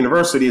give it to the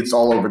university, it's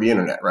all over the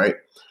internet, right?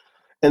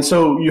 And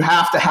so you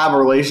have to have a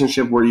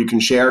relationship where you can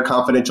share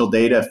confidential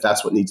data if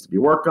that's what needs to be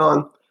worked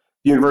on.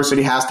 The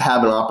university has to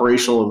have an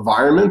operational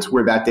environment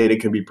where that data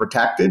can be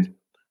protected,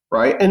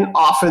 right? And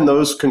often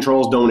those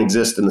controls don't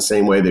exist in the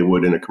same way they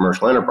would in a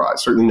commercial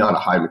enterprise, certainly not a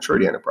high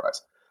maturity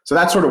enterprise. So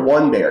that's sort of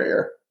one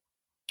barrier.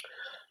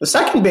 The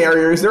second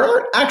barrier is there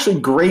aren't actually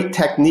great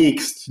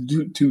techniques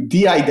to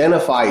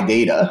de-identify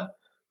data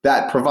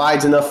that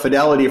provides enough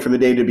fidelity for the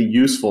data to be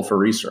useful for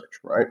research,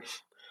 right?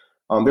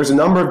 There's a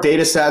number of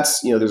data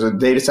sets. There's a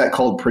data set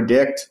called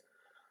PREDICT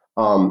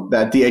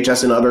that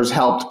DHS and others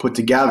helped put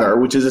together,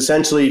 which is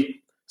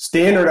essentially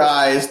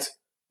standardized,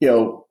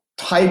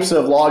 types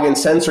of login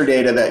sensor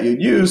data that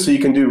you'd use so you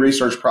can do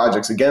research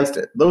projects against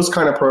it. Those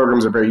kind of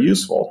programs are very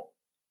useful.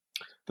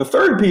 The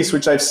third piece,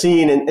 which I've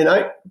seen, and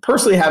I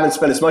personally haven't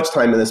spent as much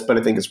time in this, but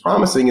I think it's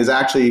promising, is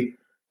actually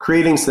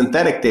creating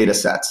synthetic data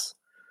sets,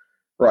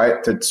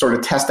 right, to sort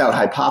of test out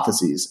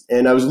hypotheses.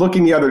 And I was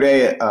looking the other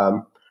day at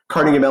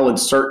Carnegie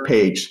Mellon's CERT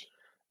page,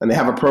 and they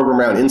have a program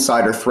around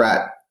insider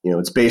threat.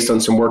 It's based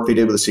on some work they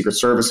did with the Secret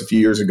Service a few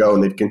years ago,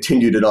 and they've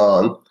continued it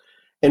on.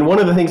 And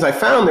one of the things I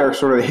found there,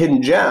 sort of a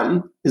hidden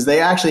gem, is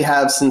they actually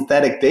have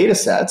synthetic data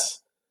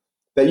sets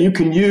that you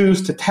can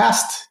use to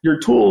test your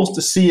tools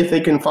to see if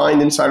they can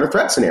find insider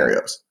threat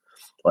scenarios,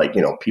 like,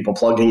 people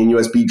plugging in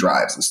USB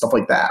drives and stuff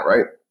like that,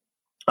 right?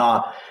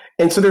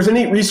 And so there's a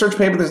neat research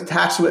paper that's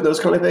attached to it, those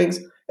kind of things.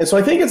 And so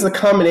I think it's the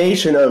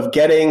combination of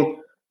getting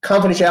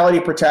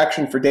confidentiality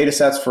protection for data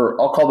sets for,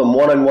 I'll call them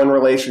one-on-one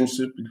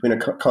relationships between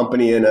a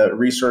company and a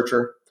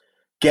researcher,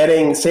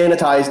 getting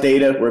sanitized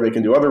data where they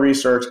can do other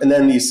research, and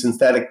then these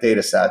synthetic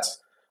data sets.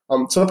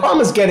 So the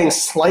problem is getting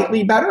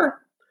slightly better,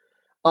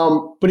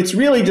 but it's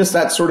really just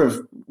that sort of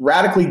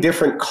radically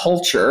different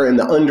culture and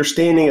the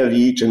understanding of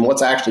each and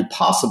what's actually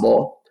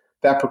possible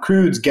that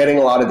precludes getting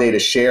a lot of data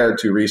shared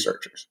to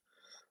researchers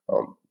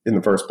in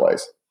the first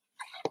place.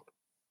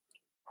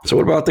 So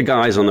what about the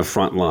guys on the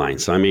front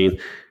lines? I mean,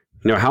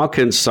 how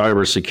can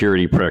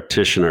cybersecurity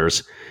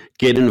practitioners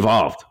get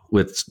involved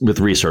with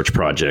research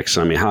projects?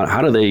 I mean,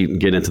 how do they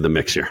get into the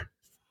mix here?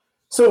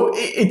 So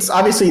it's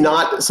obviously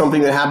not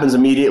something that happens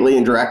immediately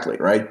and directly,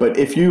 right? But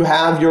if you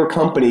have your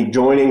company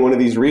joining one of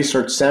these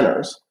research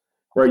centers,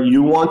 right,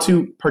 you want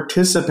to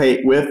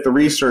participate with the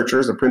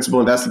researchers, the principal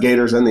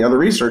investigators, and the other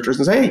researchers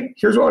and say, hey,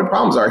 here's what my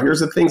problems are.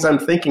 Here's the things I'm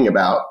thinking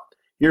about.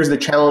 Here's the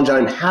challenge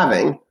I'm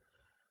having.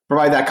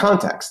 Provide that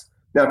context.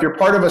 Now, if you're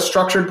part of a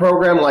structured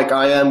program like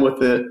I am with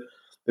the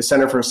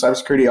Center for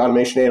Cybersecurity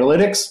Automation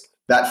Analytics,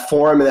 that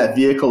forum and that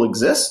vehicle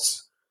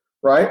exists,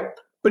 right?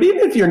 But even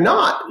if you're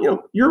not,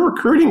 you're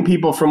recruiting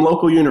people from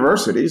local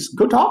universities.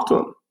 Go talk to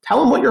them. Tell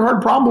them what your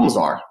hard problems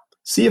are.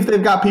 See if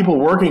they've got people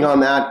working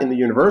on that in the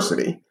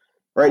university,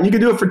 right? And you can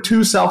do it for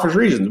two selfish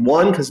reasons.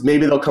 One, because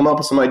maybe they'll come up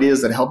with some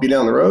ideas that help you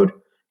down the road.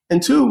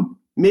 And two,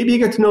 maybe you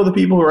get to know the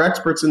people who are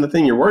experts in the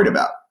thing you're worried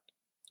about.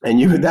 And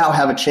you now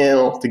have a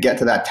channel to get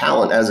to that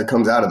talent as it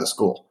comes out of the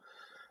school.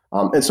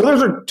 And so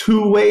those are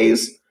two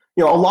ways.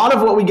 A lot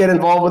of what we get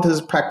involved with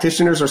as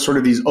practitioners are sort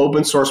of these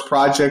open source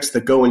projects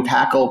that go and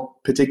tackle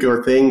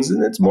particular things,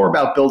 and it's more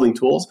about building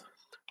tools.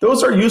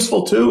 Those are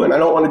useful too, and I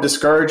don't want to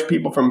discourage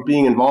people from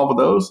being involved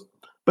with those.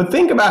 But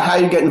think about how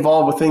you get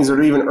involved with things that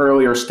are even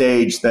earlier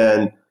stage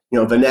than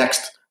the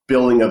next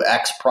building of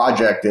X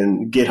project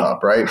in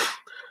GitHub, right?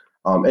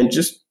 And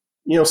just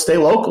stay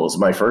local is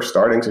my first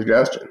starting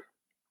suggestion.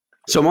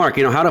 So, Mark,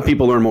 how do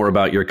people learn more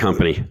about your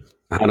company?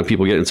 How do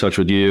people get in touch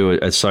with you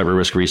at Cyber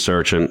Risk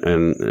Research,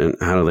 and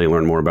how do they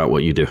learn more about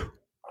what you do?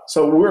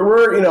 So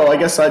we're I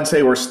guess I'd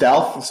say we're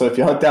stealth. So if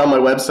you hunt down my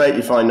website,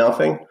 you find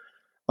nothing.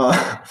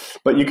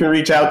 But you can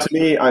reach out to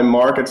me. I'm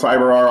Mark at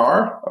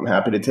CyberRR. I'm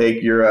happy to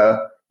take your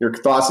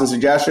thoughts and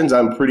suggestions.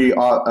 I'm pretty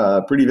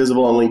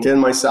visible on LinkedIn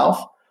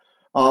myself.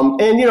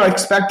 And I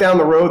expect down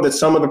the road that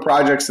some of the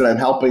projects that I'm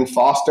helping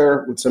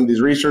foster with some of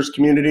these research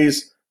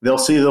communities, they'll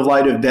see the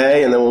light of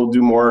day, and then we'll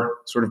do more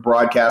sort of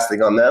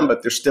broadcasting on them.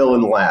 But they're still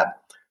in the lab.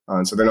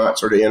 So they're not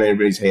sort of in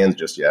anybody's hands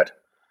just yet.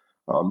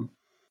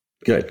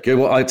 Good.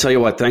 Well, I tell you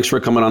what, thanks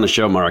for coming on the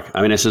show, Mark.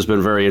 I mean, this has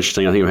been very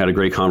interesting. I think we had a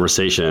great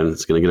conversation.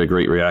 It's going to get a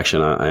great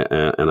reaction,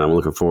 and I'm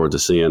looking forward to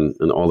seeing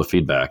all the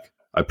feedback.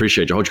 I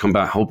appreciate you.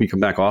 Hope you come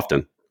back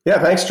often.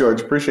 Yeah, thanks,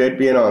 George. Appreciate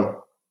being on.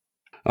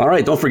 All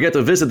right. Don't forget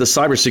to visit the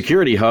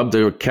Cybersecurity Hub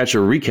to catch a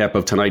recap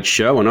of tonight's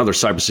show and other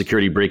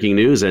cybersecurity breaking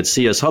news at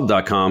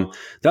cshub.com.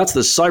 That's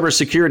the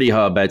Cybersecurity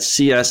Hub at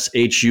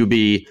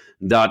cshub.com.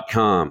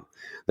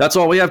 That's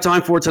all we have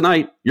time for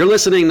tonight. You're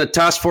listening to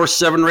Task Force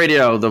 7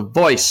 Radio, the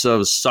voice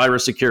of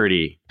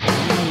cybersecurity.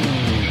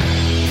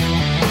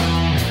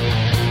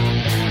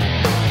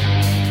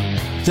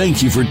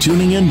 Thank you for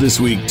tuning in this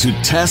week to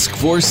Task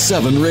Force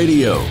 7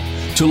 Radio.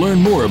 To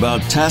learn more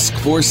about Task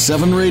Force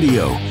 7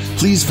 Radio,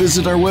 please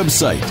visit our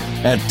website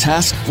at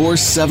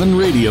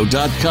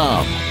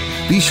taskforce7radio.com.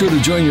 Be sure to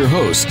join your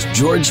host,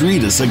 George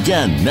Reedus,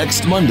 again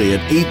next Monday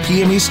at 8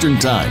 p.m. Eastern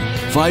Time,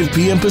 5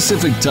 p.m.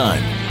 Pacific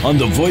Time on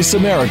the Voice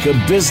America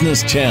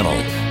Business Channel.